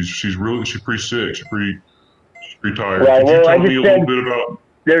 She's pretty sick. She's pretty tired. Right, Could you tell me a little bit about?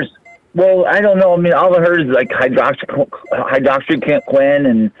 Well, I don't know. I mean, all I heard is like hydroxyquin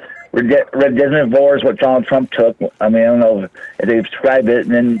and remdesivir is what Donald Trump took. I mean, I don't know if they prescribed it.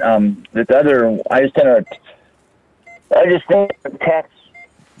 And then this other, I just sent her a text.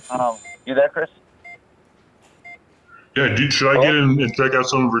 You there, Chris? Yeah, should I get in and check out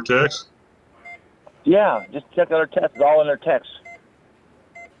some of her texts? Yeah, just check out her texts. It's all in her texts.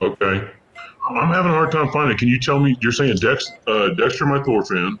 Okay. I'm having a hard time finding it. Can you tell me, you're saying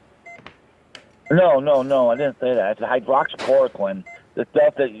dextromethorphan? No, I didn't say that. It's hydroxychloroquine. The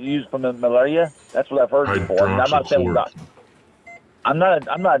stuff that you use for the malaria. That's what I've heard before. I'm not saying I'm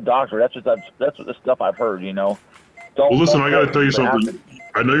not a doctor. That's the stuff I've heard. Well, listen, I got to tell you something.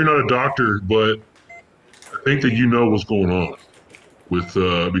 I know you're not a doctor, but I think that you know what's going on with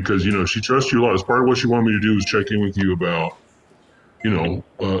because she trusts you a lot. As part of what she wanted me to do is check in with you about.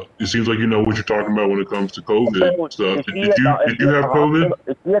 It seems like you know what you're talking about when it comes to COVID stuff. Did you have COVID?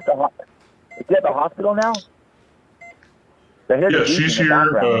 Is she at the hospital now? Yes, she's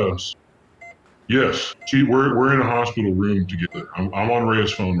here. Yes, we're in a hospital room together. I'm on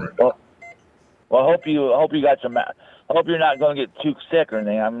Reya's phone right now. Well, I hope you got some. I hope you're not going to get too sick or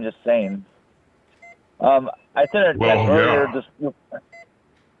anything. I'm just saying. I sent her a text earlier.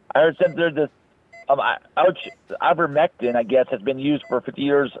 I heard sent there this. Ivermectin, I guess, has been used for 50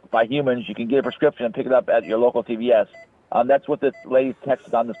 years by humans. You can get a prescription and pick it up at your local CVS. That's what this lady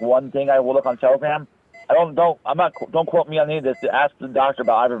texted on this one thing I will look on Telegram. Don't quote me on any of this. Ask the doctor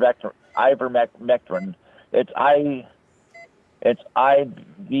about ivermectin. It's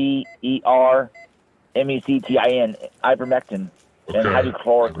IVERMECTIN, ivermectin, and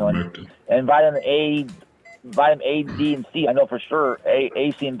hydrochloroquine, and vitamin A, D, and C. I know for sure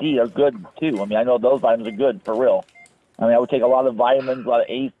A, C, and D are good too. I mean, I know those vitamins are good for real. I mean, I would take a lot of vitamins, a lot of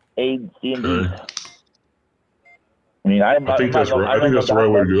A, C, and D. I mean, I think that's right. I think that's the right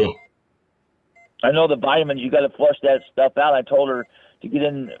way to go. I know the vitamins, you got to flush that stuff out. I told her to get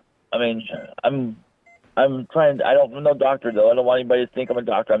in. I mean, I'm trying. I don't know doctor though. I don't want anybody to think I'm a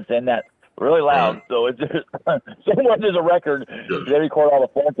doctor. I'm saying that really loud. So it's just, someone does a record. Yes. They record all the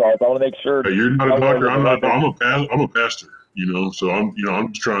phone calls. I want to make sure. Hey, you're not a doctor. I'm a pastor. So I'm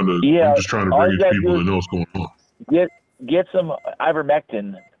just trying to. Yeah, I'm just trying to bring in people that know what's going on. Get some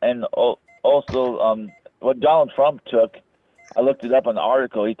ivermectin, and also what Donald Trump took. I looked it up on the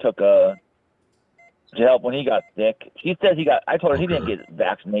article. He took to help when he got sick. She says he got. I told her he didn't get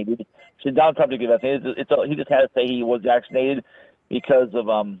vaccinated. She said Donald Trump didn't get vaccinated. He just had to say he was vaccinated because of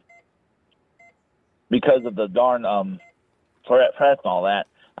the darn press and all that.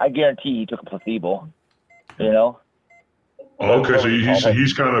 I guarantee he took a placebo. You know. Okay, so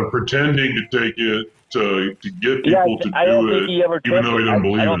he's kind of pretending to take it to get people to do it, even though he doesn't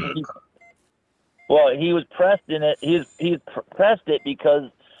believe in it. Well, he was pressed in it. He pressed it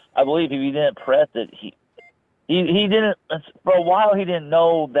because I believe if he didn't press it, he didn't. For a while, he didn't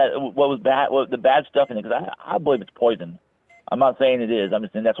know that what the bad stuff in it. Because I believe it's poison. I'm not saying it is. I'm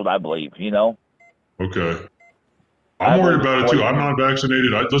just saying that's what I believe. You know. Okay. I'm worried about it too. I'm not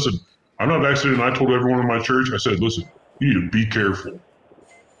vaccinated. I'm not vaccinated, and I told everyone in my church. I said, listen, you need to be careful.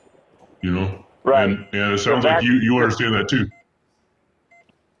 You know. Right. And it sounds like you understand that too.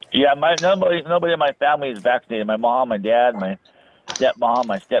 Yeah, nobody in my family is vaccinated. My mom, my dad, my stepmom,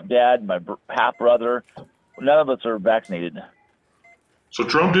 my stepdad, my half brother. None of us are vaccinated. So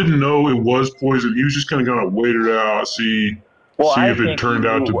Trump didn't know it was poison. He was just kind of wait it out, see if it turned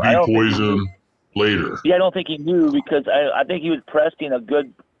out to be poison later. Yeah, I don't think he knew because I think he was pressing a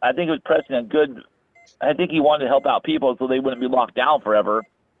good. I think he wanted to help out people so they wouldn't be locked down forever.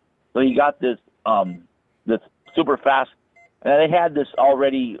 So he got this super fast. And they had this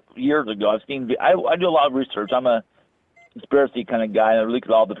already years ago. I do a lot of research. I'm a conspiracy kind of guy. I look at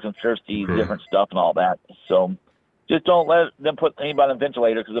all the conspiracy, different stuff and all that. So just don't let them put anybody on a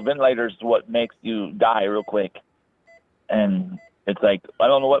ventilator because the ventilator is what makes you die real quick. And it's like, I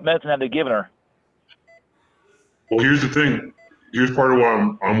don't know what medicine have they given her. Well, here's the thing. Here's part of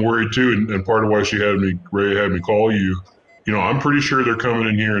why I'm worried too, and part of why Reya had me call you. I'm pretty sure they're coming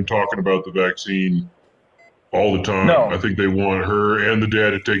in here and talking about the vaccine all the time. No. I think they want her and the dad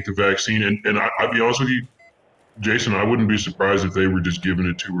to take the vaccine. And I'll be honest with you, Jason, I wouldn't be surprised if they were just giving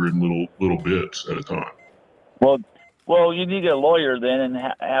it to her in little bits at a time. Well, you need to get a lawyer then and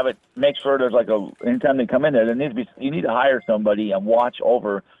have it, make sure there's anytime they come in there you need to hire somebody and watch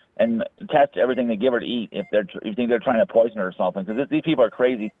over and test everything they give her to eat if you think they're trying to poison her or something. Because these people are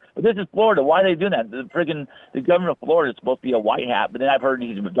crazy. But this is Florida. Why are they doing that? The governor of Florida is supposed to be a white hat, but then I've heard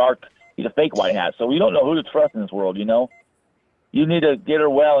he's a fake white hat. So we don't know who to trust in this world, You need to get her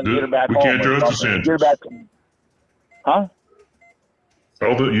well and get her back home. We can't trust DeSantis. Get her back. Huh?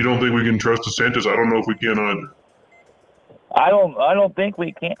 You don't think we can trust DeSantis? I don't know if we can either. I don't think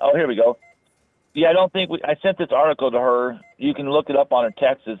we can. Oh, here we go. Yeah, I don't think I sent this article to her. You can look it up on her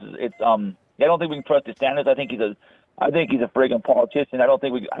text. I don't think we can trust DeSantis. I think he's a friggin' politician. I don't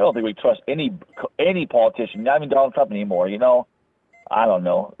think we trust any politician, not even Donald Trump anymore, I don't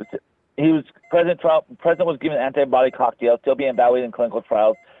know. President was given an antibody cocktail, still being evaluated in clinical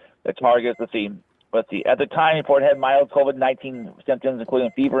trials. The targets, let's see. At the time, he reported had mild COVID-19 symptoms, including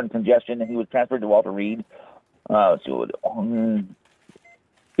fever and congestion, and he was transferred to Walter Reed.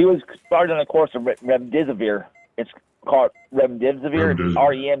 He was started on a course of remdesivir. It's called remdesivir.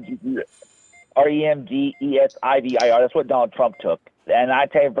 Remdesivir. That's what Donald Trump took. And I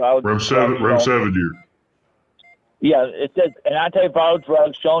tell you, remdesivir. Yeah, it says an antiviral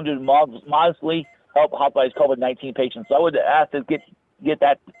drug shown to modestly help hospitalized COVID-19 patients. So I would ask to get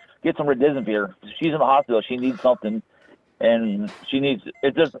some remdesivir. She's in the hospital. She needs something, and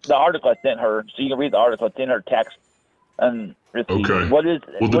it's just the article I sent her. So you can read the article. It's in her text. And okay.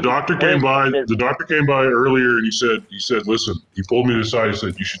 The doctor came by. The doctor came by earlier, and he said, listen. He pulled me aside. He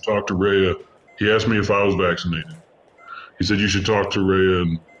said, you should talk to Reya. He asked me if I was vaccinated. He said you should talk to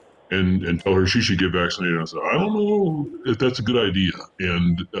Reya and tell her she should get vaccinated. I said I don't know if that's a good idea.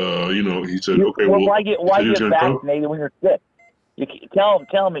 And he said okay. Well, Well, why get vaccinated when you're sick? You tell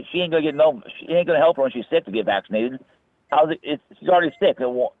him that she ain't gonna help her when she's sick to get vaccinated. She's already sick. It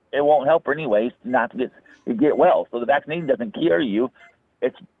won't help her anyways not to get well. So the vaccination doesn't cure you.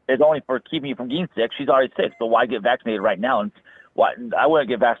 It's only for keeping you from getting sick. She's already sick, so why get vaccinated right now? And why I wouldn't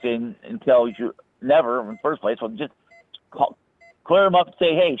get vaccinated until you never in the first place. So just clear them up and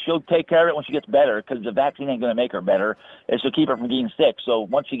say, hey, she'll take care of it when she gets better, because the vaccine ain't going to make her better. She'll keep her from getting sick. So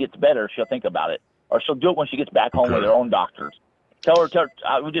once she gets better, she'll think about it, or she'll do it when she gets back home with her own doctors.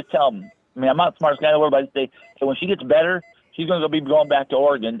 I would just tell them. I mean, I'm not the smartest guy in the world, but I say, hey, when she gets better, she's going to be going back to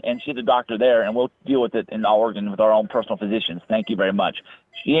Oregon, and she's a doctor there, and we'll deal with it in Oregon with our own personal physicians. Thank you very much.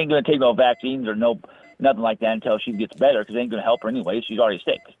 She ain't going to take no vaccines or nothing like that until she gets better, because it ain't going to help her anyway. She's already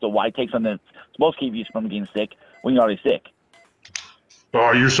sick. So why take something that's supposed to keep you from getting sick when you're already sick?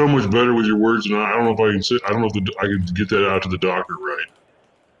 Oh, you're so much better with your words than I don't know if I can say. I don't know if I can get that out to the doctor right.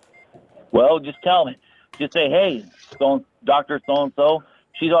 Well, just tell me. Just say, hey, Doctor so-and-so,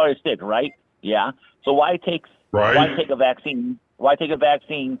 she's already sick, right? Yeah. So why take a vaccine? Why take a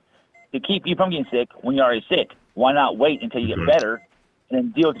vaccine to keep you from getting sick when you're already sick? Why not wait until you get better and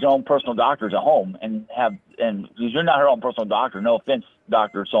then deal with your own personal doctors at home and because you're not her own personal doctor. No offense,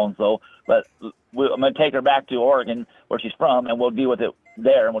 Doctor so-and-so, but I'm going to take her back to Oregon where she's from, and we'll deal with it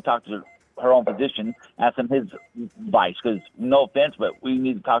there, and we'll talk to her own physician, ask him his advice, because no offense, but we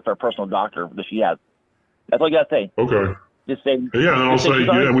need to talk to our personal doctor that she has. That's all you got to say. Okay. Just say. Yeah, and I'll say,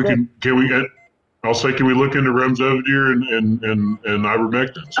 yeah, we can we? I'll say, can we look into remdesivir and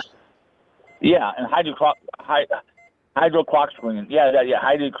ivermectin? Yeah, and hydrochloroquine. Yeah,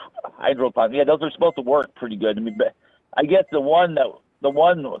 hydrochloroquine. Yeah, those are supposed to work pretty good. I mean, but I guess the one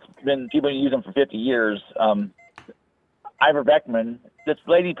that's been people use them for 50 years. Ivermectin. This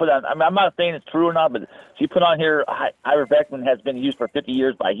lady put on. I mean, I'm not saying it's true or not, but she put on here. Ivermectin has been used for 50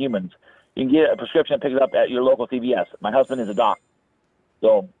 years by humans. You can get a prescription and pick it up at your local CVS. My husband is a doc,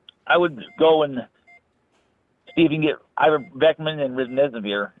 so I would go and see if you can get ivermectin and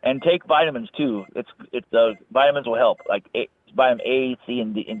remdesivir, and take vitamins too. Vitamins will help, like vitamin A, C,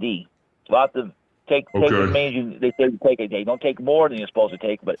 and D. Lots of take as many as they say you take a day. Don't take more than you're supposed to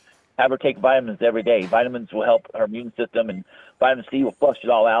take, but have her take vitamins every day. Vitamins will help her immune system, and vitamin C will flush it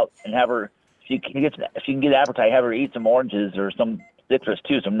all out. And have her, she can get appetite. Have her eat some oranges or some citrus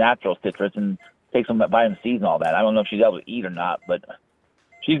too, some natural citrus, and take some vitamin C and all that. I don't know if she's able to eat or not, but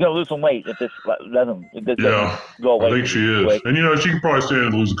she's going to lose some weight if this doesn't go away. I think she is. Quick. And, she can probably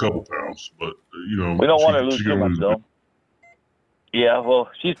stand to lose a couple pounds, but, we don't want her to lose too much, though. Yeah, well,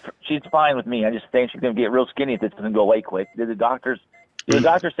 she's fine with me. I just think she's going to get real skinny if this doesn't go away quick. Did the doctors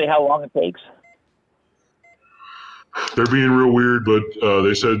say how long it takes? They're being real weird, but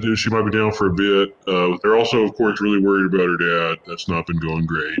they said she might be down for a bit. They're also, of course, really worried about her dad. That's not been going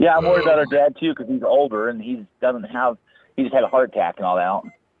great. Yeah, I'm worried about her dad, too, because he's older, and he just had a heart attack and all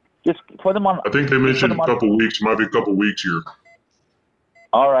that. Just put him on. I think they mentioned a couple weeks. Might be a couple weeks here.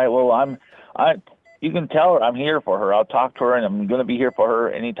 All right. Well, you can tell her I'm here for her. I'll talk to her, and I'm going to be here for her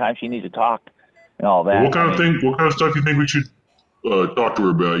anytime she needs to talk and all that. What kind of stuff do you think we should talk to her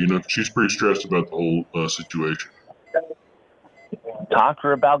about? She's pretty stressed about the whole situation. Talk to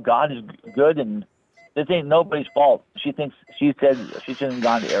her about God is good, and this ain't nobody's fault. She said she shouldn't have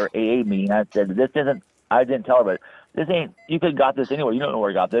gone to her AA meeting. I said, I didn't tell her, but this ain't, you could have got this anywhere. You don't know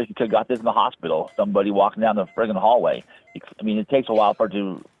where you got this. You could have got this in the hospital. Somebody walking down the friggin' hallway. I mean, it takes a while for it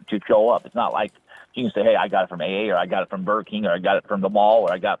to show up. It's not like you can say, hey, I got it from AA, or I got it from Burger King, or I got it from the mall,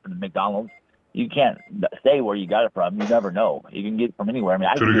 or I got it from McDonald's. You can't say where you got it from. You never know. You can get it from anywhere. I mean,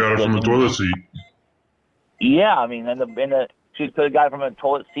 could have got it from the toilet seat. Yeah, I mean, she could have got it from a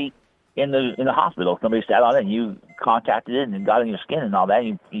toilet seat in the hospital. Somebody sat on it, and you contacted it, and got in your skin and all that.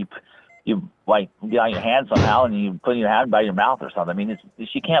 You like get on your hand somehow, and you put your hand by your mouth or something. I mean,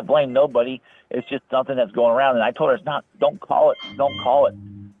 she can't blame nobody. It's just something that's going around. And I told her don't call it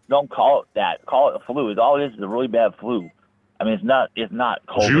that. Call it a flu. All it is a really bad flu. I mean, it's not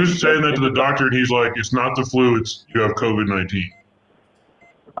COVID. She was saying that to the doctor, and he's like, it's not the flu. You have COVID-19.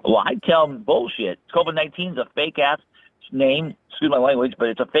 Well, I tell him bullshit. COVID-19 is a fake ass name. Excuse my language, but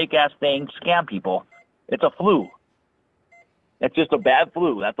it's a fake ass thing. Scam people. It's a flu. It's just a bad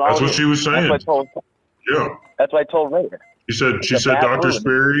flu. That's all. That's what she was saying. That's what I told Reya. She said, Dr.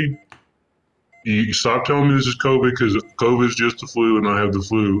 Sperry, you stop telling me this is COVID, because COVID is just the flu, and I have the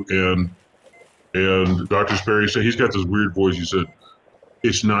flu. And Dr. Sperry said, he's got this weird voice. He said,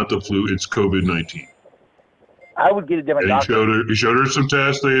 it's not the flu, it's COVID-19. I would get a different doctor. He showed her some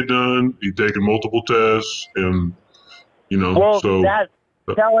tests they had done. He'd taken multiple tests, and Well,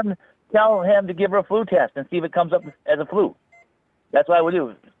 tell him to give her a flu test and see if it comes up as a flu. That's what I would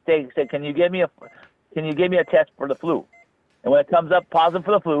do. Say, can you give me a test for the flu? And when it comes up positive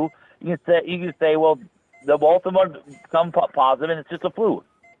for the flu, you can say, well, the both of them come positive, and it's just a flu.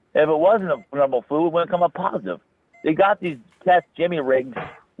 If it wasn't a normal flu, it wouldn't come up positive. They got these tests Jimmy rigged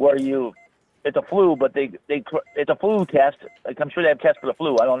where it's a flu, but it's a flu test. Like, I'm sure they have tests for the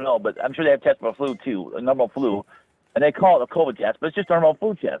flu. I don't know, but I'm sure they have tests for the flu too, a normal flu. And they call it a COVID test, but it's just a normal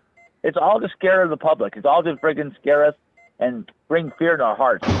flu test. It's all to scare the public. It's all to friggin' scare us and bring fear in our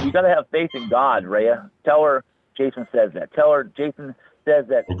hearts. You got to have faith in God, Reya. Tell her Jason says that. Tell her Jason says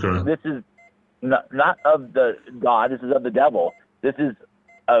that This is not of the God. This is of the devil. This is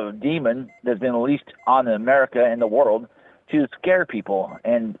a demon that's been unleashed on America and the world to scare people.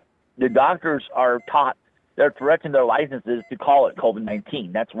 And the doctors are taught, they're threatening their licenses to call it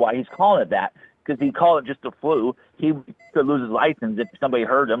COVID-19. That's why he's calling it that, because he called it just a flu. He could lose his license if somebody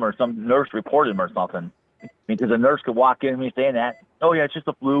heard him or some nurse reported him or something. Because a nurse could walk in and be saying that, oh yeah, it's just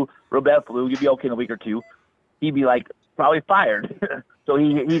a flu, real bad flu, you'll be okay in a week or two. He'd be like probably fired. So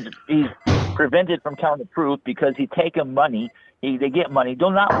he's prevented from telling the truth because he's taking money. They get money. Do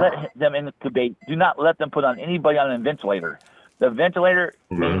not let them incubate. Do not let them put on anybody on a ventilator. The ventilator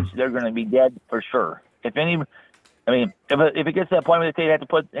means they're going to be dead for sure. If it gets to that point where they say they have to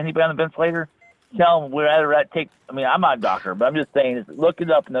put anybody on the ventilator, tell them we're rather take. I'm not a doctor, but I'm just saying, look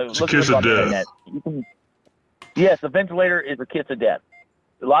it up. Look it up on the internet. Yes, the ventilator is a kiss of death.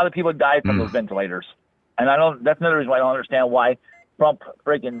 A lot of people died from those ventilators, and that's another reason why I don't understand why Trump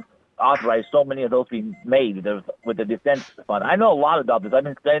freaking authorized so many of those being made with the defense fund. I know a lot about this. I've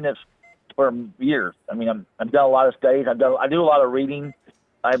been studying this for years. I've done a lot of studies. I do a lot of reading.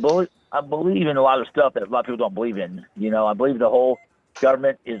 I believe in a lot of stuff that a lot of people don't believe in. I believe the whole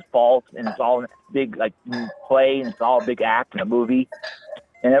government is false and it's all a big play and it's all a big act and a movie,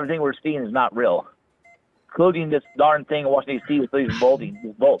 and everything we're seeing is not real, including this darn thing in Washington D.C. with these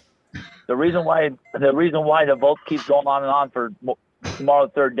votes. The reason why the votes keep going on and on for tomorrow,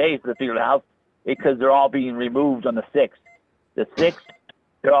 the third day for the Speaker of the House, is because they're all being removed on the 6th. The 6th,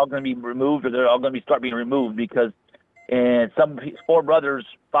 they're all going to be removed, or they're all going to start being removed because some 4 brothers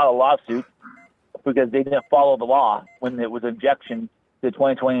filed a lawsuit because they didn't follow the law when it was objection to the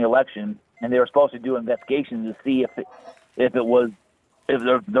 2020 election, and they were supposed to do investigations to see if there was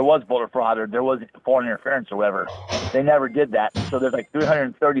voter fraud or there was foreign interference or whatever. They never did that. So there's like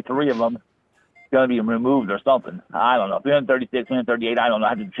 333 of them going to be removed or something. I don't know. 336, 338, I don't know. I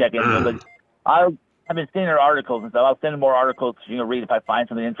have to check into it. But I've been seeing her articles and stuff. I'll send more articles read if I find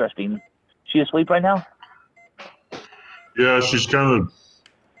something interesting. She asleep right now? Yeah, she's kind of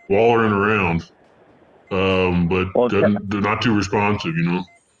wallering around. But they're not too responsive,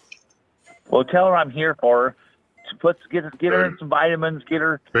 Well, tell her I'm here for her. Get her some vitamins. Get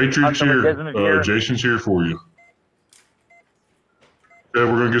her. Patriot's here. Jason's here for you. Yeah,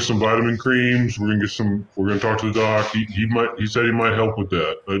 we're gonna get some vitamin creams. We're gonna talk to the doc. He said he might help with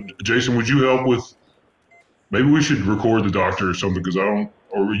that. Jason, would you help with? Maybe we should record the doctor or something because or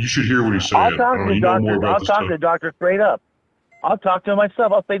you should hear what he's saying. I'll talk to the doctor straight up. I'll talk to him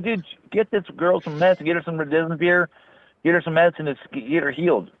myself. I'll say, dude, get this girl some medicine. Get her some remdesivir. Get her some medicine to get her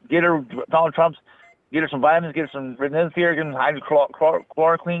healed. Get her Donald Trump's. Get her some vitamins. Get her some remdesivir. Get her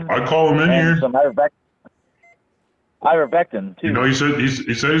hydrochloroquine. I'd call him in here. Some ivermectin too. He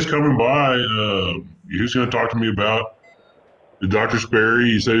said he's coming by. He was going to talk to me about the Dr. Sperry.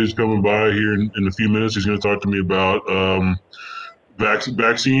 He said he's coming by here in a few minutes. He's going to talk to me about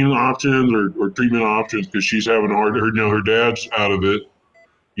vaccine options or treatment options because she's having her dad's out of it,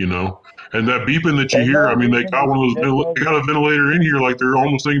 And that beeping that you hear, they got they got a ventilator in here, like they're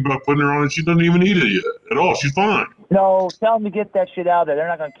almost thinking about putting her on, and she doesn't even need it yet at all. She's fine. No, tell them to get that shit out of there. They're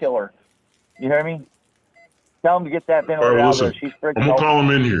not going to kill her. You hear me? Tell them to get that ventilator out of there. She's freaking. I'm going to call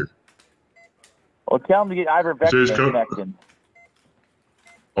him in here. Well, tell him to get ivermectin connected.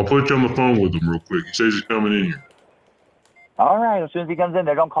 I'll put you on the phone with him real quick. He says he's coming in here. All right. As soon as he comes in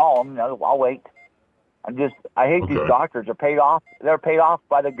there, don't call him. I'll wait. I hate these doctors. They're paid off. They're paid off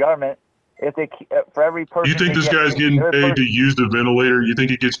by the government. If they for every person. You think this guy's getting paid to use the ventilator? You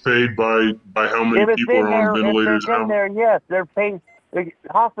think he gets paid by how many people are on ventilators? If it's in there, yes, they're paid. The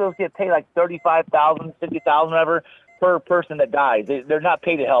hospitals get paid like $35,000, $50,000, whatever, per person that dies. They're not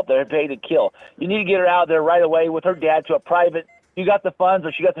paid to help. They're paid to kill. You need to get her out there right away with her dad to a private. You got the funds,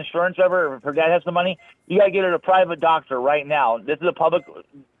 or she got the insurance, whatever. Or if her dad has the money, you got to get her to a private doctor right now. This is a public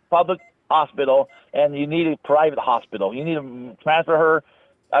hospital, and you need a private hospital. You need to transfer her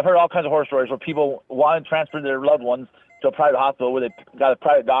I've heard all kinds of horror stories where people want to transfer their loved ones to a private hospital where they got a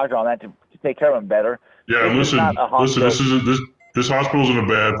private doctor on that to take care of them better. Yeah, listen. This hospital's in a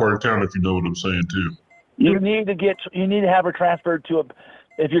bad part of town. If you know what I'm saying, too. You need to have her transferred to a.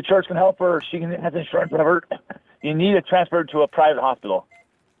 If your church can help her, she can has insurance, whatever. You need to transfer her to a private hospital.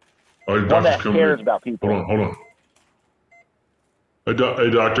 All right, one that cares about people. Hold on. Hey,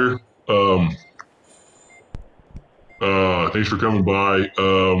 doctor. Thanks for coming by.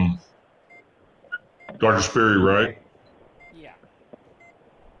 Dr. Sperry, right? Yeah.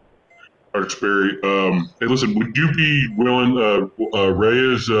 Dr. Sperry. Hey, listen, would you be willing?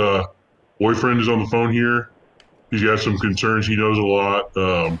 Reya's boyfriend is on the phone here. He's got some concerns. He knows a lot.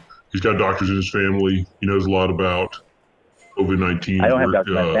 He's got doctors in his family. He knows a lot about COVID-19. I don't have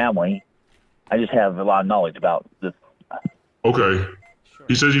doctors in my family. I just have a lot of knowledge about this. Okay.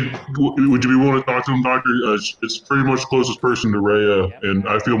 He says, would you be willing to talk to him, doctor? It's pretty much the closest person to Reya, yep. And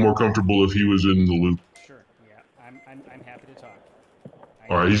I feel more comfortable if he was in the loop. Sure, yeah. I'm happy to talk.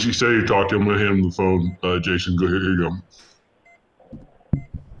 All right, he said you talk to him. I'm going to hand him the phone. Jason, go here you go.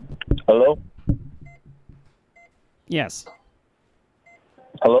 Hello? Yes.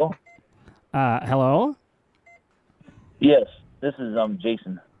 Hello? Hello? Yes, this is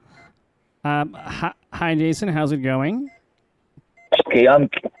Jason. Hi, Jason. How's it going? Okay,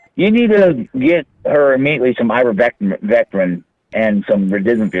 you need to get her immediately some ivermectin and some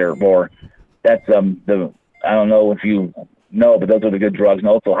remdesivir. That's I don't know if you know, but those are the good drugs. And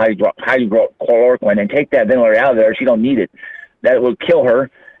also hydrochloroquine, and take that ventilator out of there. She don't need it. That will kill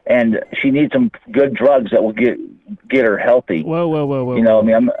her, and she needs some good drugs that will get her healthy. Whoa. You know, I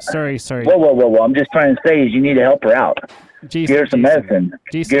mean, Sorry. Whoa. I'm just trying to say is you need to help her out. Jason, get her some medicine.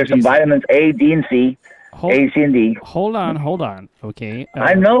 Get her some vitamins A, D, and C. A, C, and D. Hold on. Okay.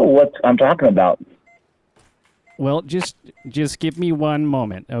 I know what I'm talking about. Well, just give me one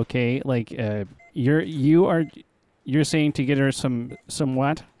moment, okay? Like, you're saying to get her some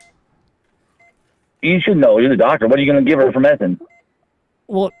what? You should know. You're the doctor. What are you going to give her for medicine?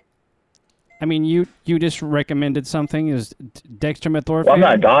 Well, I mean, you just recommended something. Is dextromethorphan? Well, I'm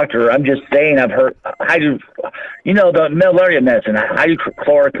not a doctor. I'm just saying I've heard. The malaria medicine,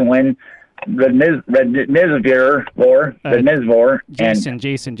 hydrochloroquine, remdesivir,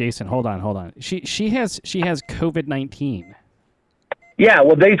 Jason, hold on. She has COVID-19. Yeah,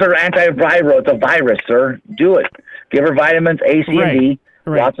 well, these are antiviral. It's a virus, sir. Do it. Give her vitamins A, C, and D.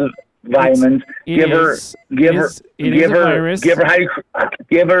 Right. Lots of vitamins. Give her a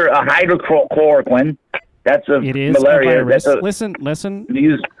hydrochloroquine. That's a malaria. That's a virus. Listen.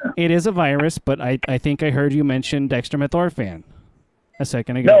 It is a virus, but I think I heard you mention dextromethorphan a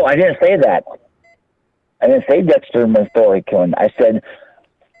second ago. No, I didn't say that. I didn't say dextromethorphan. I said,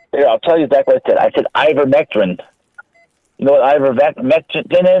 I'll tell you exactly what I said. I said ivermectin. You know what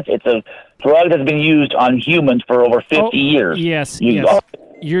ivermectin is? It's a drug that's been used on humans for over 50 years. Yes. You're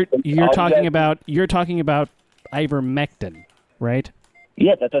talking about ivermectin, right?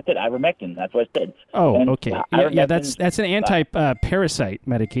 Yes, that's what I said. Ivermectin. That's what I said. Oh, okay. Yeah, that's an anti-parasite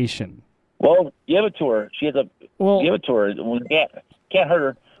medication. Well, give it to her. Give it to her. Can't hurt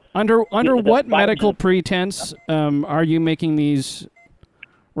her. Under what medical pretense are you making these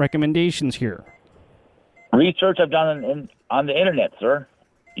recommendations here? Research I've done on the internet, sir.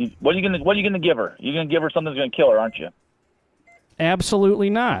 What are you gonna give her? You're gonna give her something that's gonna kill her, aren't you? Absolutely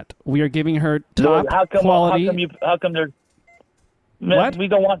not. We are giving her top quality. How come they're? What? We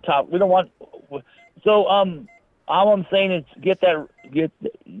don't want top. We don't want. So all I'm saying is get that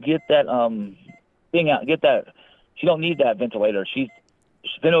thing out. Get that. She don't need that ventilator.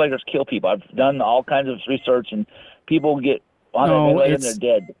 Ventilators kill people. I've done all kinds of research, and people get on that ventilator and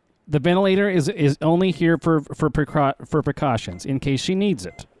they're dead. The ventilator is only here for precautions in case she needs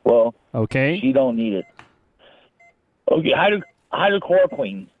it. Well, okay. She don't need it. Okay,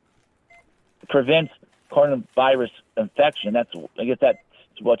 hydrochloroquine prevents coronavirus infection. I guess that's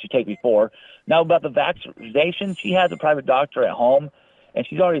what you take before. Now about the vaccination, she has a private doctor at home, and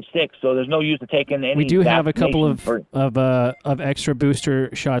she's already sick, so there's no use to taking any. We do have a couple of extra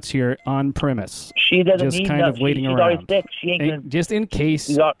booster shots here on premise. She doesn't just need kind of waiting she's around. Already sick. She ain't gonna, just in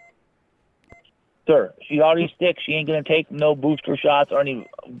case. Sir, she's already sick. She ain't gonna take no booster shots or any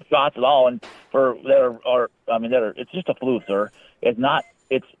shots at all. And it's just a flu, sir. It's not.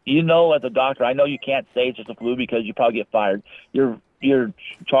 It's as a doctor, I know you can't say it's just a flu because you probably get fired. You're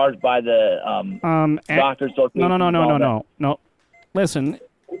charged by the doctor association. No. Listen,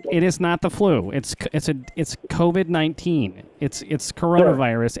 it is not the flu. It's COVID-19. It's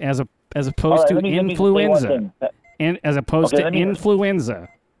coronavirus as opposed to influenza. And as opposed to influenza.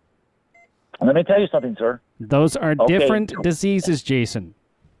 Let me tell you something, sir. Those are different diseases, Jason.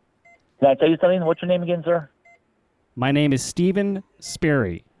 Can I tell you something? What's your name again, sir? My name is Stephen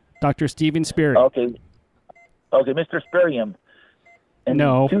Sperry. Dr. Stephen Sperry. Okay. Okay, Mr. Sperium. In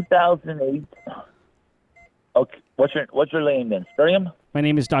No. 2008. Okay, what's your name then? Sperium? My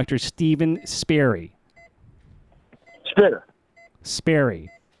name is Dr. Stephen Sperry.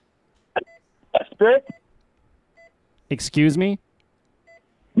 Sperry. Spirit? Excuse me?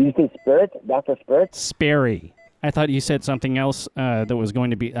 Did you say Spirit? Dr. Spirit? Sperry. I thought you said something else that was going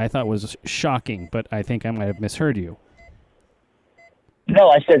to be, I thought was shocking, but I think I might have misheard you. No,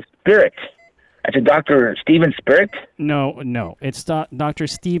 I said Spirit. I said Dr. Stephen Spirit? No. It's Dr.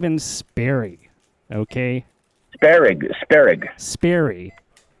 Stephen Sperry. Okay? Sperry. Sperry.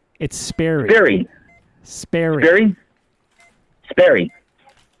 It's Sperry. Sperry.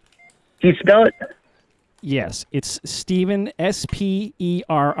 Can you spell it? Yes, it's Stephen, Sperry.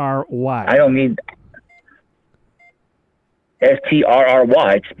 I don't need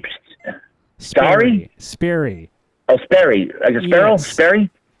Strry. Sperry. Oh, Sperry. Like a sparrow? Yes. Sperry?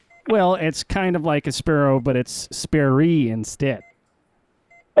 Well, it's kind of like a sparrow, but it's Sperry instead.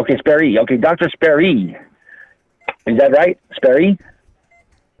 Okay, Sperry. Okay, Dr. Sperry. Is that right? Sperry?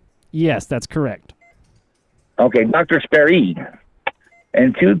 Yes, that's correct. Okay, Dr. Sperry.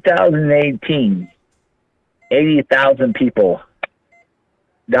 In 2018, 80,000 people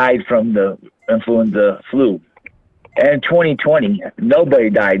died from the influenza flu. And in 2020, nobody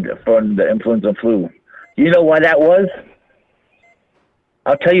died from the influenza flu. You know why that was?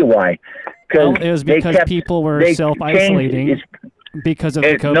 I'll tell you why. Well, it was because people were self-isolating because of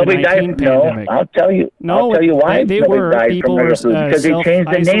the COVID-19 pandemic. No, I'll tell you why. People were because they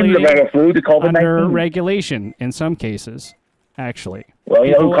changed the name of the regular flu to COVID-19. Under regulation in some cases, actually. Well,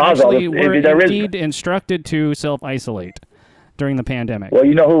 you know who caused all this? Were indeed instructed to self-isolate during the pandemic. Well,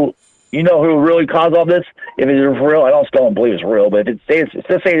 you know who really caused all this? If it is real, I still don't believe it's real, but if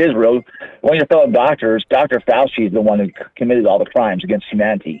let's say it is real, one of your fellow doctors, Dr. Fauci, is the one who committed all the crimes against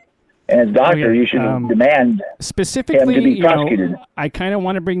humanity. And as doctor, you should demand specifically, him to be prosecuted. I kind of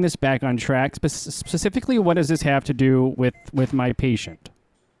want to bring this back on track. Specifically, what does this have to do with my patient?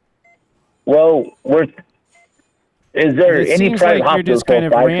 Well, is there any private hospital? You're just kind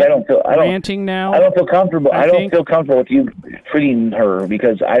of ranting now. I don't feel comfortable. I don't feel comfortable with you treating her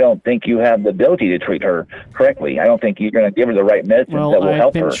because I don't think you have the ability to treat her correctly. I don't think you're going to give her the right medicine that will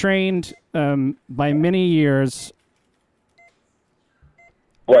help her. I've been trained by many years.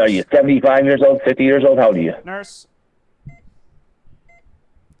 What are you, 75 years old, 50 years old? How old are you? Nurse.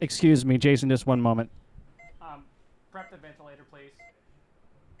 Excuse me, Jason, just one moment. Prep the ventilator, please.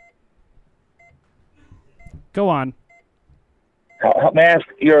 Go on. May I ask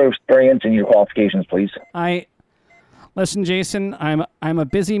your experience and your qualifications, please? Listen, Jason, I'm a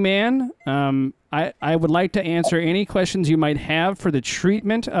busy man. I would like to answer any questions you might have for the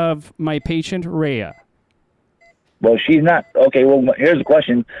treatment of my patient, Reya. Well, she's not. Okay, well, here's the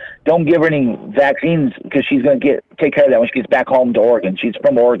question. Don't give her any vaccines because she's going to take care of that when she gets back home to Oregon. She's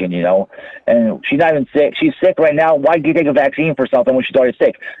from Oregon, and she's not even sick. She's sick right now. Why do you take a vaccine for something when she's already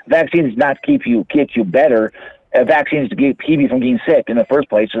sick? Vaccines not get you better. Vaccines to keep you from getting sick in the first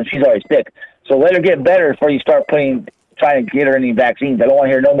place, and she's already sick. So let her get better before you start trying to get her any vaccines. I don't want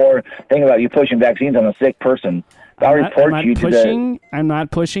to hear no more thing about you pushing vaccines on a sick person. I'm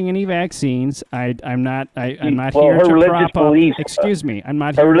not pushing any vaccines. I'm not here her to religious prop up. Beliefs, excuse me. I'm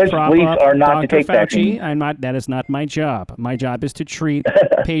not here to prop up are not Dr. to take Fauci. vaccines. That is not my job. My job is to treat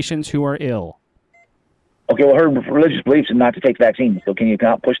patients who are ill. Okay, well, her religious beliefs are not to take vaccines. So can you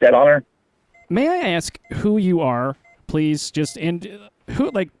not push that on her? May I ask who you are, please? Just in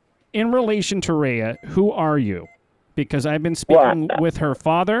relation to Reya, who are you? Because I've been speaking with her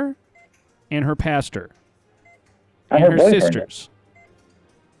father and her pastor. And her sisters.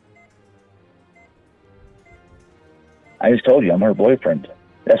 I just told you, I'm her boyfriend.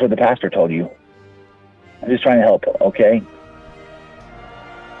 That's what the pastor told you. I'm just trying to help, okay?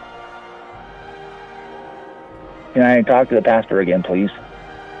 Can I talk to the pastor again, please?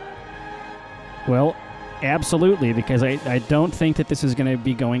 Well, absolutely, because I don't think that this is going to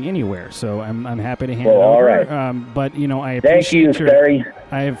be going anywhere. So I'm happy to hand it over. All right. But I appreciate Barry.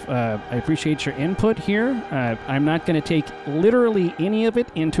 I appreciate your input here. I'm not going to take literally any of it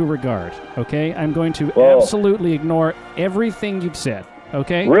into regard. Okay, I'm going to absolutely ignore everything you've said.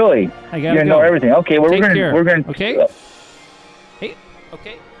 Okay. Really? I gotta go. Ignore everything. Okay. Well, Take we're care. gonna. Okay. Hey.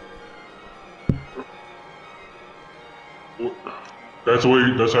 Okay. That's how.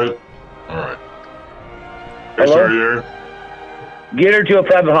 All right. Hey, Hello? sir, you there? Get her to a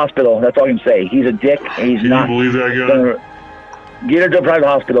private hospital. That's all I can say. He's a dick. And he's not. Can you believe that guy? Get her to a private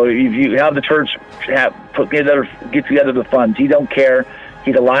hospital. If you have the church get together the funds. He don't care.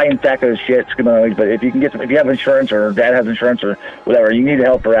 He's a lying sack of shit, Skimonoid. But if you can if you have insurance or Dad has insurance or whatever, you need to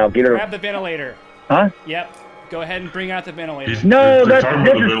help her out. Get her. Grab the ventilator. Huh? Yep. Go ahead and bring out the ventilator. No, this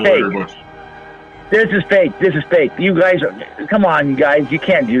is fake. This is fake. This is fake. You guys, come on, you guys. You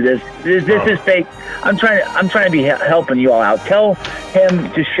can't do this. This is fake. I'm trying to be helping you all out. Tell him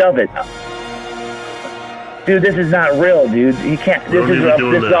to shove it. Dude, this is not real, dude. You can't. This is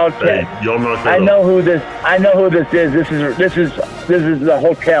all. Hey, y'all knock that I know who this is. This is the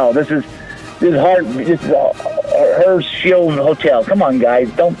hotel. This is her Shield Hotel. Come on,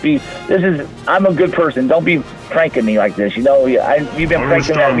 guys. Don't be. I'm a good person. Don't be pranking me like this. You know, you've been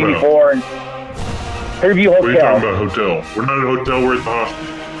pranking at me before. And Fairview Hotel. What are you talking about, hotel? We're not at a hotel. We're at the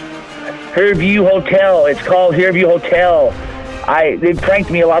hospital. Fairview Hotel. It's called Fairview Hotel. They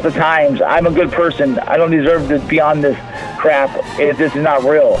pranked me a lot of times. I'm a good person. I don't deserve to be on this crap if this is not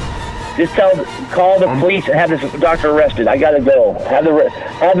real. Just call the police and have this doctor arrested. I gotta go. Have them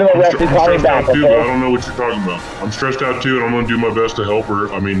arrested. Call me back. Too, okay? I don't know what you're talking about. I'm stressed out too, and I'm gonna do my best to help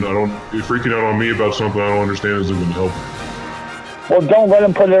her. I mean, you're freaking out on me about something I don't understand isn't gonna help her. Well, don't let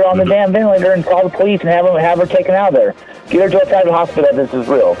them put her on the damn ventilator and call the police and have her taken out of there. Get her to a private hospital if this is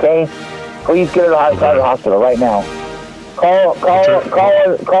real, okay? Please get her to a private hospital right now. Call.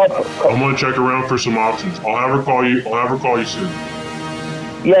 I'm gonna check around for some options. I'll have her call you soon.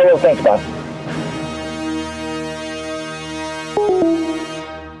 Yeah, well, thanks, boss.